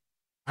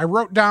 I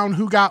wrote down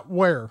who got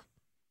where.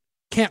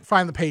 Can't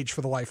find the page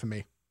for the life of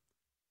me.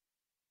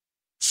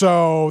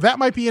 So that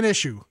might be an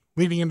issue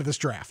leading into this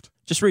draft.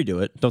 Just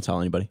redo it. Don't tell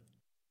anybody.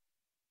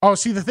 Oh,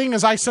 see, the thing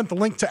is I sent the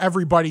link to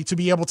everybody to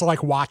be able to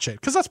like watch it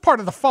because that's part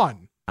of the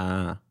fun.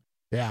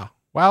 Yeah.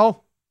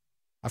 Well,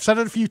 I've said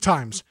it a few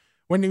times.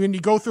 When you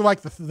go through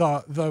like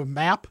the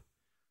map,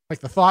 like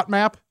the thought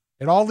map,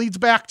 it all leads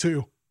back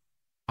to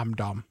I'm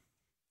dumb.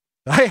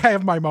 I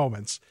have my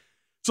moments.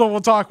 So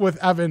we'll talk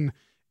with Evan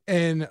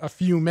in a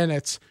few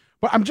minutes.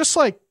 But I'm just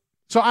like,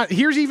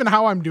 here's even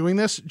how I'm doing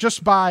this,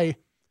 just by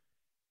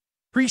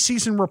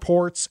preseason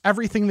reports,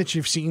 everything that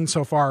you've seen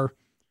so far,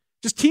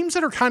 just teams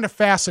that are kind of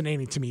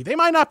fascinating to me. They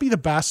might not be the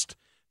best.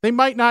 They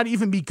might not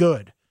even be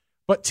good,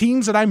 but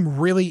teams that I'm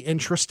really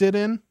interested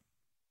in.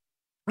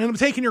 And I'm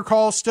taking your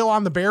calls still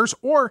on the Bears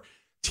or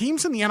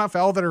teams in the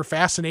NFL that are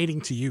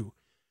fascinating to you.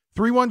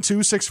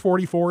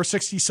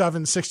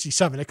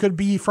 312-644-6767. It could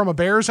be from a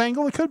Bears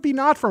angle. It could be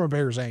not from a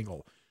Bears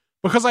angle.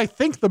 Because I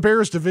think the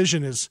Bears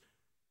division is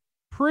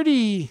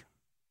pretty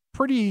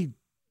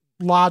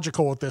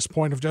logical at this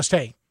point of just,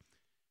 hey,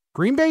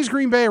 Green Bay's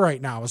Green Bay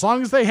right now. As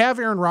long as they have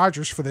Aaron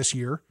Rodgers for this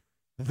year,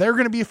 they're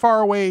going to be far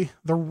away,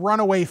 the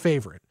runaway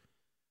favorite.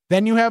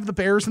 Then you have the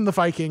Bears and the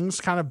Vikings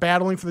kind of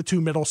battling for the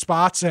 2 middle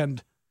spots,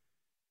 and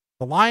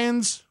the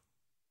Lions,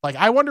 like,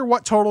 I wonder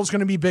what total is going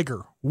to be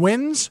bigger,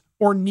 wins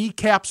or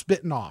kneecaps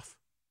bitten off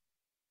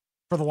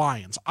for the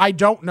Lions. I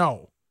don't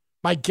know.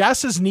 My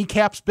guess is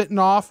kneecaps bitten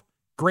off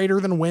greater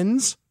than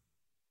wins.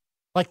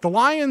 Like the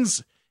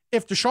Lions,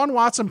 if Deshaun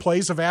Watson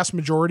plays a vast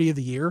majority of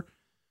the year,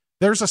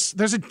 there's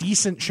a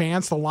decent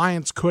chance the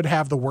Lions could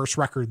have the worst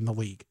record in the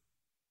league.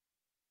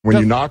 When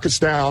you knock us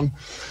down,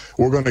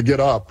 we're going to get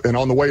up. And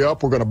on the way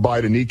up, we're going to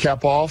bite a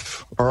kneecap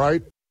off. All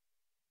right?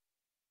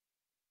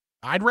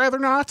 I'd rather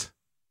not.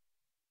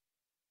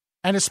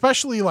 And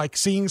especially like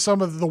seeing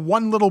some of the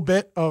one little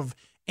bit of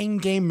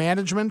in-game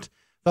management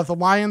that the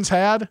Lions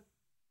had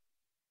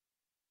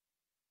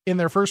in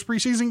their first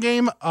preseason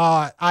game,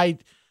 I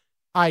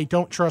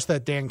don't trust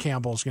that Dan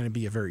Campbell is going to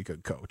be a very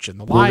good coach. And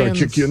the Lions, we're going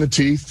to kick you in the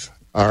teeth.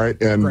 All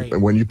right.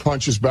 And when you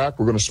punch us back,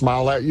 we're going to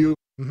smile at you.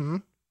 Mm-hmm.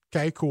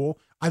 Okay, cool.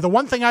 The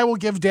one thing I will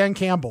give Dan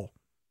Campbell,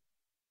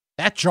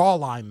 that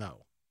jawline,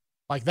 though.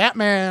 Like, that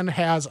man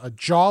has a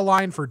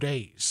jawline for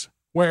days.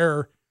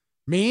 Where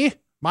me,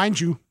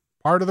 mind you,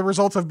 part of the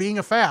result of being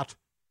a fat,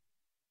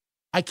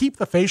 I keep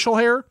the facial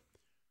hair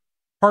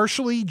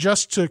partially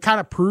just to kind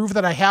of prove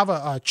that I have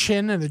a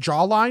chin and a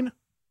jawline.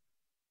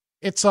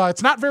 It's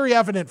not very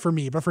evident for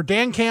me, but for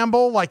Dan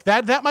Campbell, like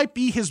that might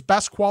be his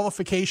best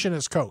qualification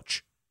as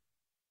coach.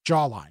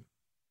 Jawline.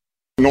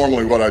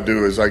 Normally what I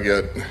do is I'll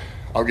get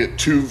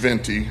 2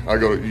 venti. I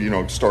go to,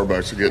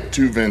 Starbucks, I get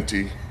 2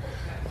 venti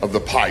of the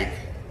pipe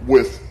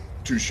with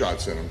 2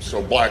 shots in them.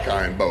 So black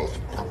eye in both.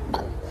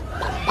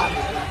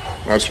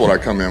 That's what I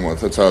come in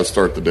with. That's how I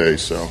start the day.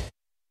 So.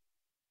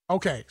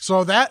 Okay.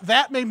 So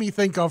that made me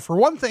think of, for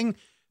one thing,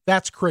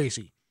 that's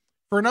crazy.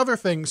 For another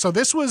thing, so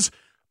this was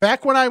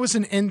back when I was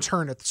an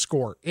intern at the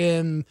Score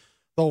in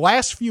the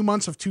last few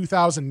months of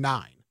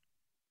 2009.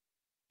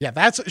 Yeah,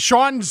 that's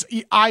Sean's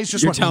eyes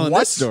just You're went, telling what?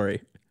 this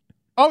story.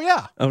 Oh,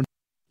 yeah. Oh,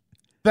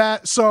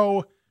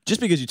 so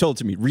just because you told it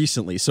to me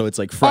recently, so it's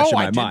like fresh in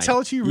my mind. I did tell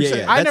it to you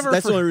recently. Yeah.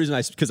 That's the only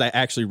reason because I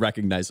actually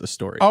recognize the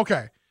story.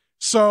 Okay.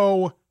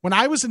 So when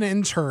I was an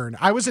intern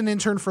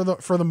for the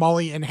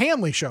Mully and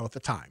Hanley show at the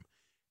time.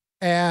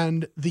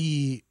 And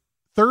the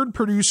third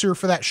producer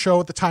for that show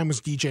at the time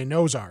was DJ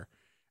Nozar.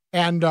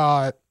 And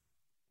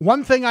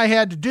one thing I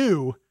had to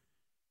do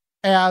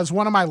as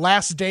one of my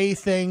last day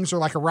things, or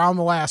like around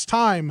the last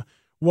time,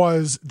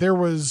 was there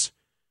was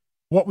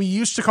what we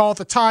used to call at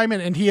the time,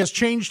 and he has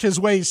changed his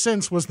ways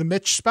since, was the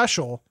Mitch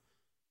Special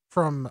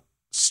from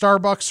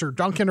Starbucks or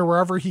Dunkin' or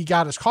wherever he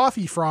got his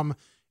coffee from.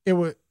 It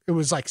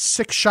was like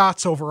 6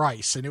 shots over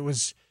ice, and it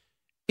was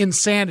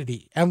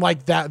insanity. And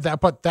like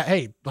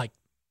hey, like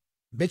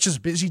Mitch is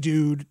a busy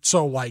dude.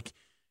 So like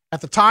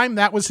at the time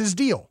that was his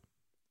deal.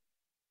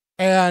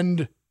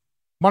 And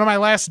one of my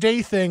last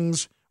day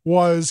things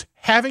was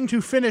having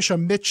to finish a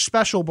Mitch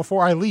Special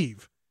before I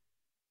leave.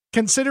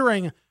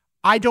 Considering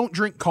I don't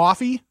drink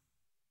coffee.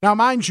 Now,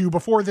 mind you,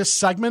 before this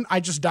segment, I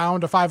just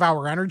downed a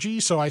 5-hour energy.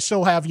 So I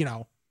still have,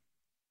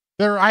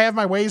 I have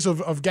my ways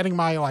of getting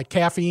my like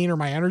caffeine or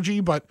my energy,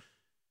 but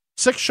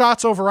 6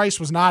 shots over ice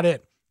was not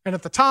it. And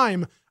at the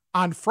time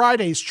on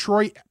Fridays,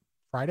 pretty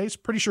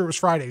sure it was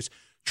Fridays,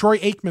 Troy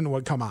Aikman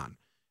would come on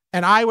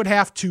and I would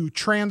have to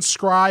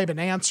transcribe an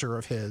answer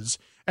of his.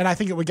 And I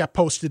think it would get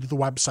posted to the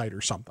website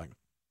or something.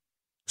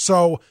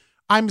 So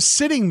I'm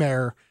sitting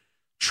there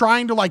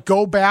trying to like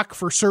go back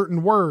for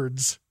certain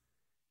words.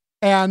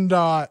 And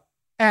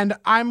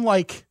I'm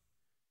like,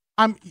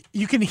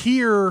 you can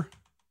hear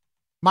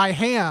my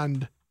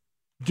hand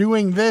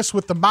doing this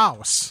with the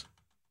mouse.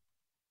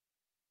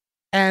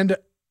 And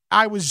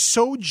I was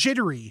so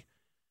jittery.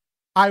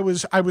 I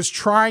was just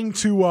trying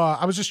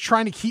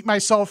to keep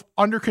myself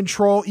under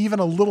control even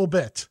a little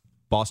bit.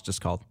 Boss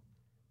just called.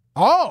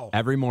 Oh.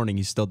 Every morning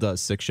he still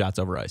does 6 shots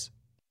over ice.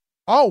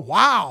 Oh,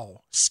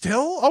 wow.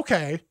 Still?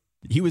 Okay.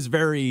 He was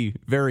very,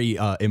 very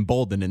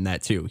emboldened in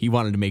that too. He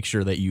wanted to make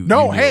sure that you.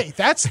 No, you hey,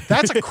 that's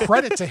a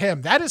credit to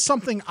him. That is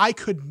something I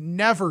could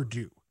never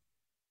do.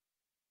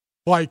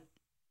 Like,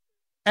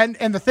 and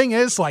the thing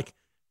is, like,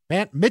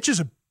 man, Mitch is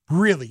a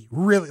really,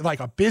 really like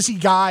a busy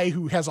guy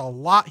who has a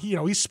lot,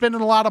 he's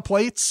spinning a lot of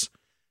plates.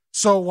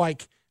 So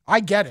like, I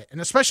get it. And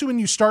especially when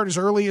you start as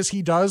early as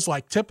he does,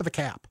 like tip of the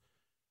cap,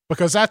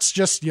 because that's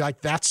just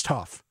like, that's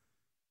tough,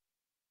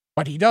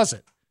 but he does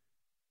it.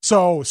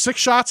 So 6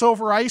 shots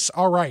over ice.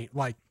 All right.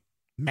 Like,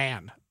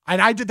 man.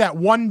 And I did that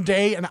one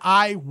day and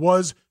I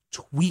was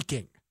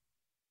tweaking.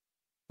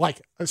 Like,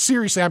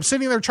 seriously, I'm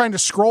sitting there trying to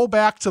scroll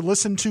back to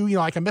listen to,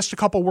 like I missed a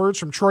couple words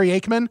from Troy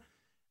Aikman.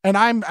 And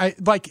I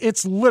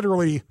it's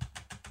literally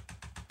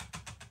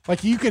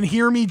like you can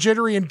hear me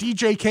jittery, and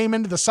DJ came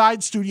into the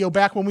side studio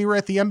back when we were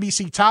at the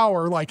NBC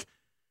Tower. Like,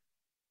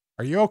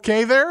 are you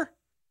okay there?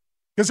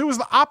 Because it was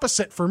the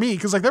opposite for me.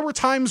 Because like there were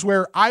times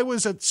where I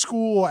was at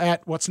school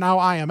at what's now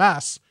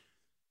IMS.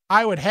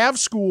 I would have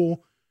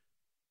school.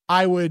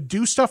 I would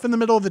do stuff in the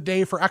middle of the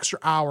day for extra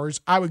hours.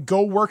 I would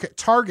go work at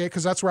Target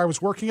because that's where I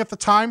was working at the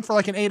time for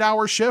like an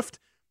 8-hour shift.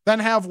 Then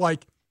have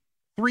like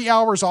 3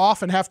 hours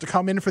off and have to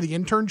come in for the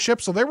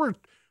internship. So there were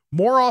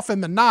more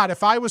often than not,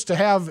 if I was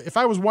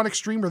one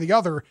extreme or the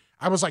other,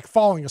 I was like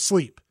falling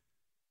asleep.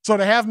 So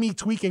to have me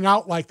tweaking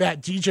out like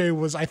that,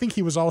 DJ I think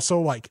he was also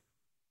like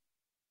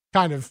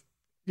kind of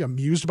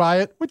amused by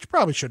it, which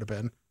probably should have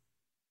been.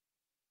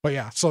 But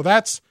yeah, so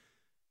that's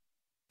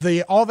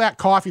all that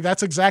coffee.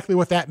 That's exactly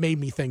what that made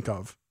me think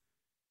of,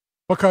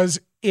 because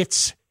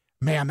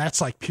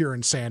that's like pure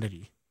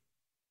insanity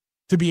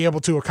to be able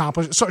to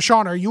accomplish. So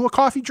Sean, are you a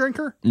coffee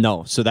drinker?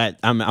 No. So that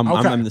I'm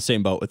in the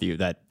same boat with you,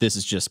 that this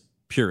is just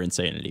pure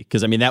insanity.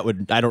 Because I mean,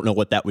 I don't know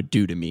what that would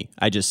do to me.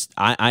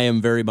 I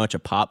am very much a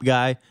pop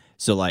guy.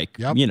 So like,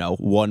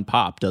 one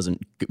pop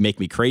doesn't make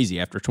me crazy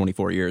after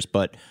 24 years,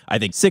 but I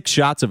think 6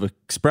 shots of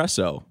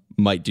espresso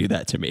might do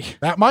that to me.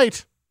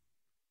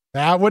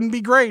 That wouldn't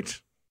be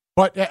great.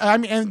 But I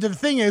mean, and the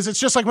thing is, it's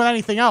just like with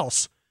anything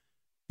else.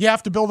 You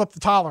have to build up the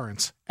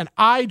tolerance. And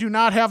I do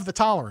not have the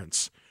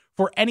tolerance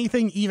for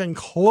anything even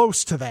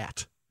close to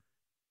that.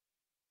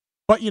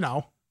 But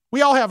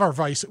we all have our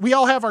vice. We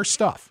all have our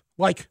stuff.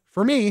 Like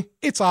for me,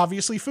 it's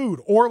obviously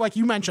food. Or like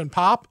you mentioned,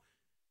 pop.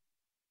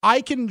 I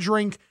can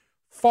drink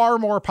far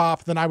more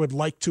pop than I would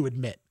like to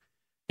admit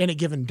in a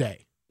given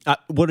day.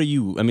 What are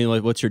you? I mean,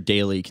 like, what's your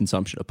daily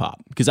consumption of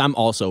pop? Because I'm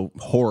also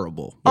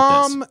horrible with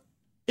this.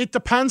 It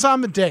depends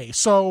on the day.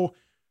 So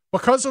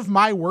because of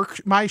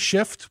my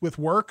shift with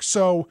work,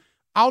 so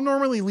I'll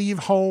normally leave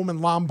home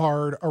in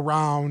Lombard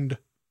around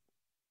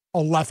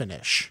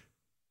 11-ish.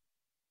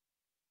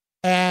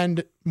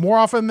 And more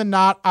often than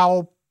not,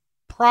 I'll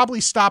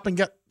probably stop and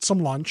get some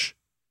lunch,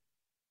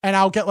 and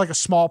I'll get like a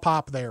small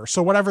pop there.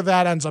 So whatever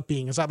that ends up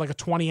being, is that like a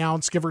 20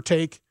 ounce, give or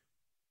take?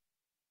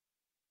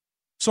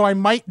 So I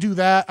might do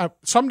that.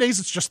 Some days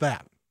it's just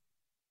that.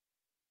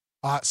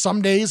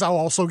 Some days I'll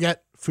also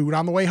get food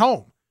on the way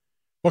home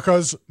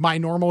because my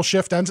normal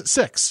shift ends at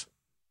 6.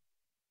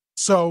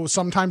 So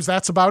sometimes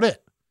that's about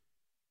it.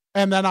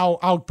 And then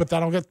I'll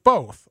get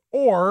both.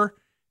 Or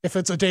if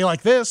it's a day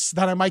like this,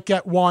 then I might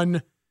get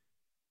one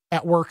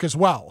at work as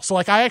well. So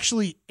like I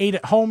actually ate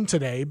at home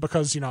today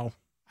because,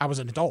 I was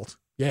an adult.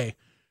 Yay.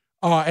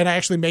 And I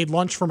actually made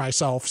lunch for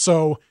myself.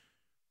 So,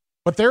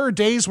 but there are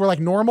days where like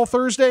normal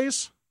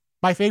Thursdays,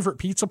 my favorite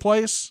pizza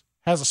place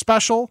has a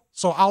special.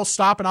 So I'll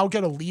stop and I'll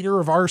get a liter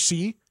of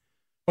RC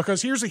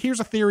because here's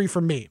a theory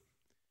from me.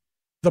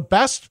 The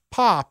best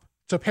pop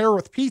to pair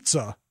with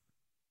pizza,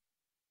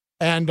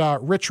 and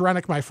Rich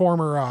Rennick, my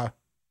former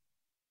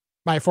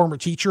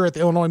teacher at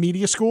the Illinois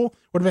Media School,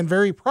 would have been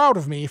very proud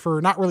of me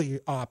for not really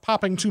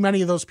popping too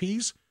many of those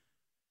peas.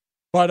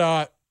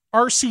 But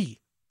RC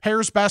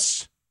pairs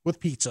best with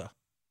pizza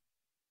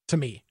to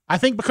me. I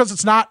think because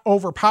it's not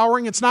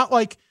overpowering. It's not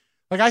like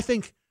I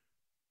think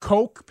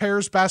Coke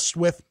pairs best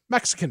with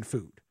Mexican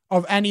food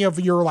of any of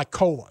your like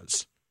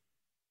colas.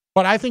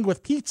 But I think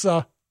with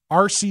pizza,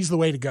 RC's the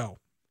way to go.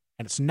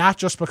 And it's not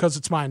just because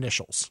it's my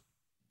initials.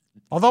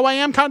 Although I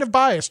am kind of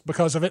biased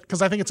because of it,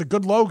 because I think it's a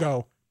good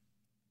logo.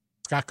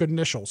 It's got good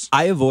initials.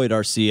 I avoid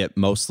RC at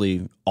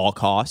mostly all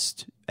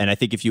cost. And I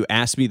think if you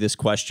asked me this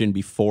question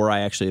before I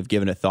actually have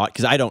given it thought,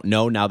 because I don't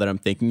know now that I'm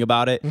thinking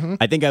about it,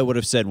 I think I would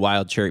have said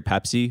Wild Cherry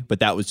Pepsi,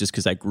 but that was just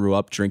because I grew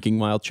up drinking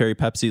Wild Cherry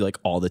Pepsi like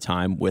all the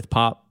time with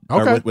pop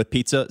or with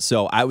pizza.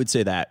 So I would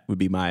say that would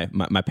be my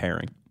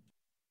pairing.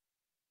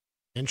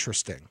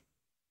 Interesting.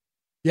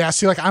 Yeah,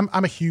 see, like I'm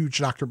a huge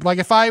Dr. Like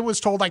if I was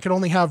told I could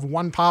only have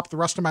one pop the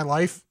rest of my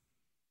life,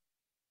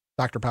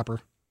 Dr.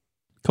 Pepper.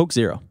 Coke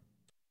Zero.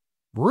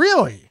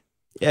 Really?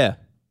 Yeah.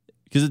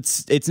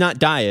 Because it's not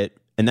diet,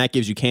 and that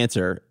gives you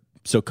cancer.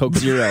 So Coke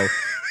Zero,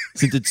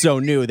 since it's so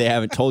new, they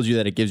haven't told you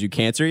that it gives you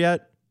cancer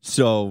yet.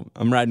 So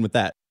I'm riding with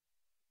that.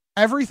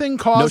 Everything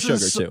causes no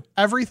sugar too.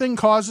 Everything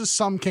causes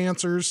some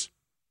cancers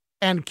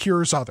and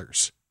cures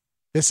others.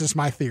 This is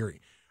my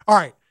theory. All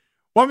right.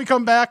 When we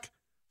come back,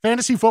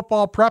 fantasy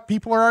football prep.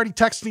 People are already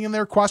texting in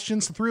their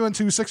questions to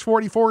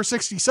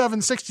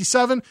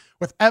 312-644-6767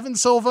 with Evan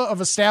Silva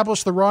of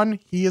Establish the Run.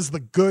 He is the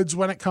goods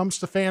when it comes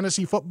to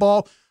fantasy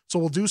football. So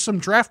we'll do some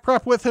draft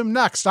prep with him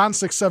next on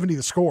 670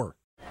 The Score.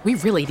 We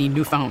really need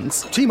new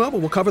phones. T-Mobile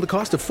will cover the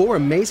cost of 4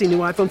 amazing new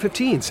iPhone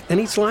 15s, and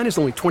each line is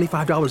only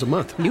 $25 a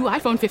month. New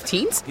iPhone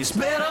 15s? It's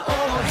better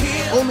over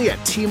here. Only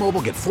at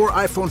T-Mobile, get 4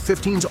 iPhone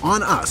 15s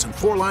on us and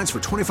 4 lines for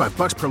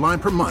 $25 per line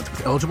per month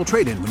with eligible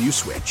trade-in when you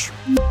switch.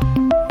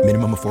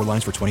 Minimum of 4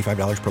 lines for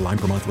 $25 per line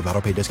per month with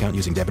autopay discount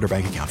using debit or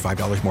bank account.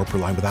 $5 more per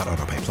line without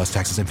autopay, plus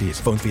taxes and fees.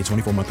 Phone fee at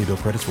 24 monthly bill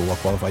credits for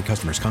well-qualified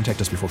customers. Contact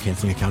us before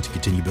canceling account to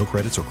continue bill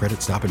credits or credit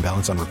stop and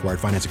balance on required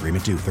finance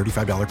agreement due.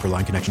 $35 per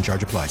line connection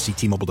charge applies. See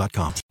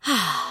T-Mobile.com.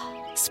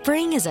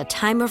 Spring is a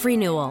time of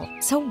renewal,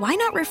 so why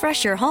not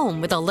refresh your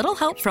home with a little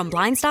help from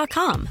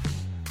Blinds.com?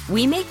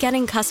 We make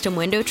getting custom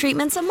window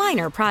treatments a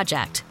minor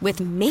project with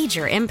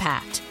major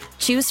impact.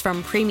 Choose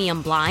from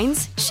premium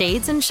blinds,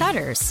 shades, and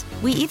shutters.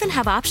 We even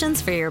have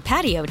options for your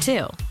patio,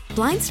 too.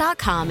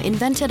 Blinds.com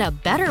invented a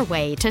better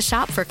way to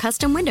shop for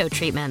custom window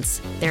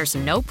treatments. There's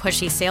no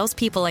pushy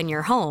salespeople in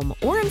your home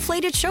or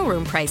inflated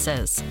showroom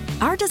prices.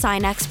 Our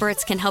design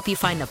experts can help you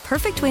find the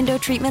perfect window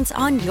treatments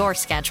on your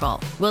schedule.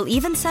 We'll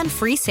even send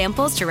free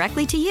samples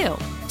directly to you.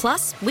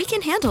 Plus, we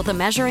can handle the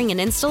measuring and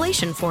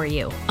installation for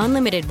you.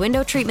 Unlimited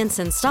window treatments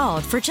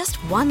installed for just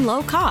one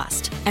low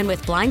cost. And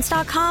with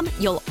Blinds.com,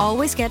 you'll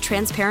always get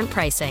transparent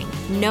pricing.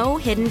 No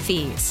hidden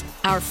fees.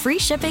 Our free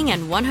shipping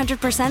and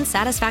 100%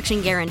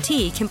 satisfaction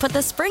guarantee can put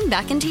the spring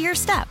back into your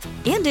step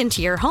and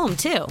into your home,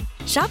 too.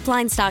 Shop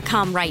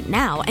Blinds.com right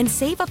now and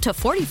save up to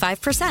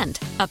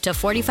 45%. Up to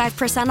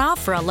 45%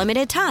 off for a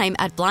limited time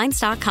at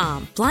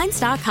Blinds.com.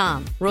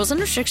 Blinds.com. Rules and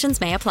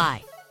restrictions may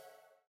apply.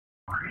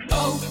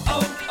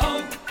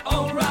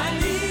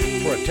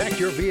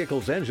 Protect your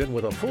vehicle's engine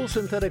with a full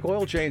synthetic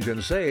oil change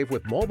and save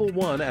with Mobil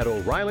 1 at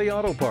O'Reilly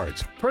Auto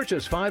Parts.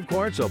 Purchase 5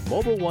 quarts of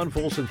Mobil 1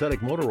 full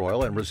synthetic motor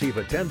oil and receive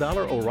a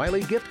 $10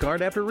 O'Reilly gift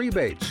card after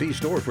rebate. See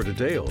store for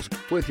details.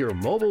 With your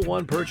Mobil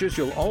 1 purchase,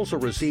 you'll also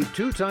receive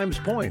 2 times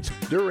points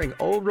during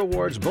O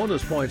Rewards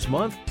Bonus Points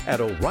Month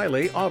at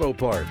O'Reilly Auto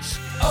Parts.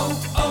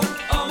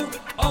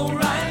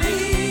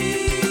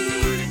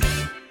 O'Reilly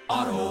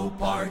Auto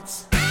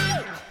Parts.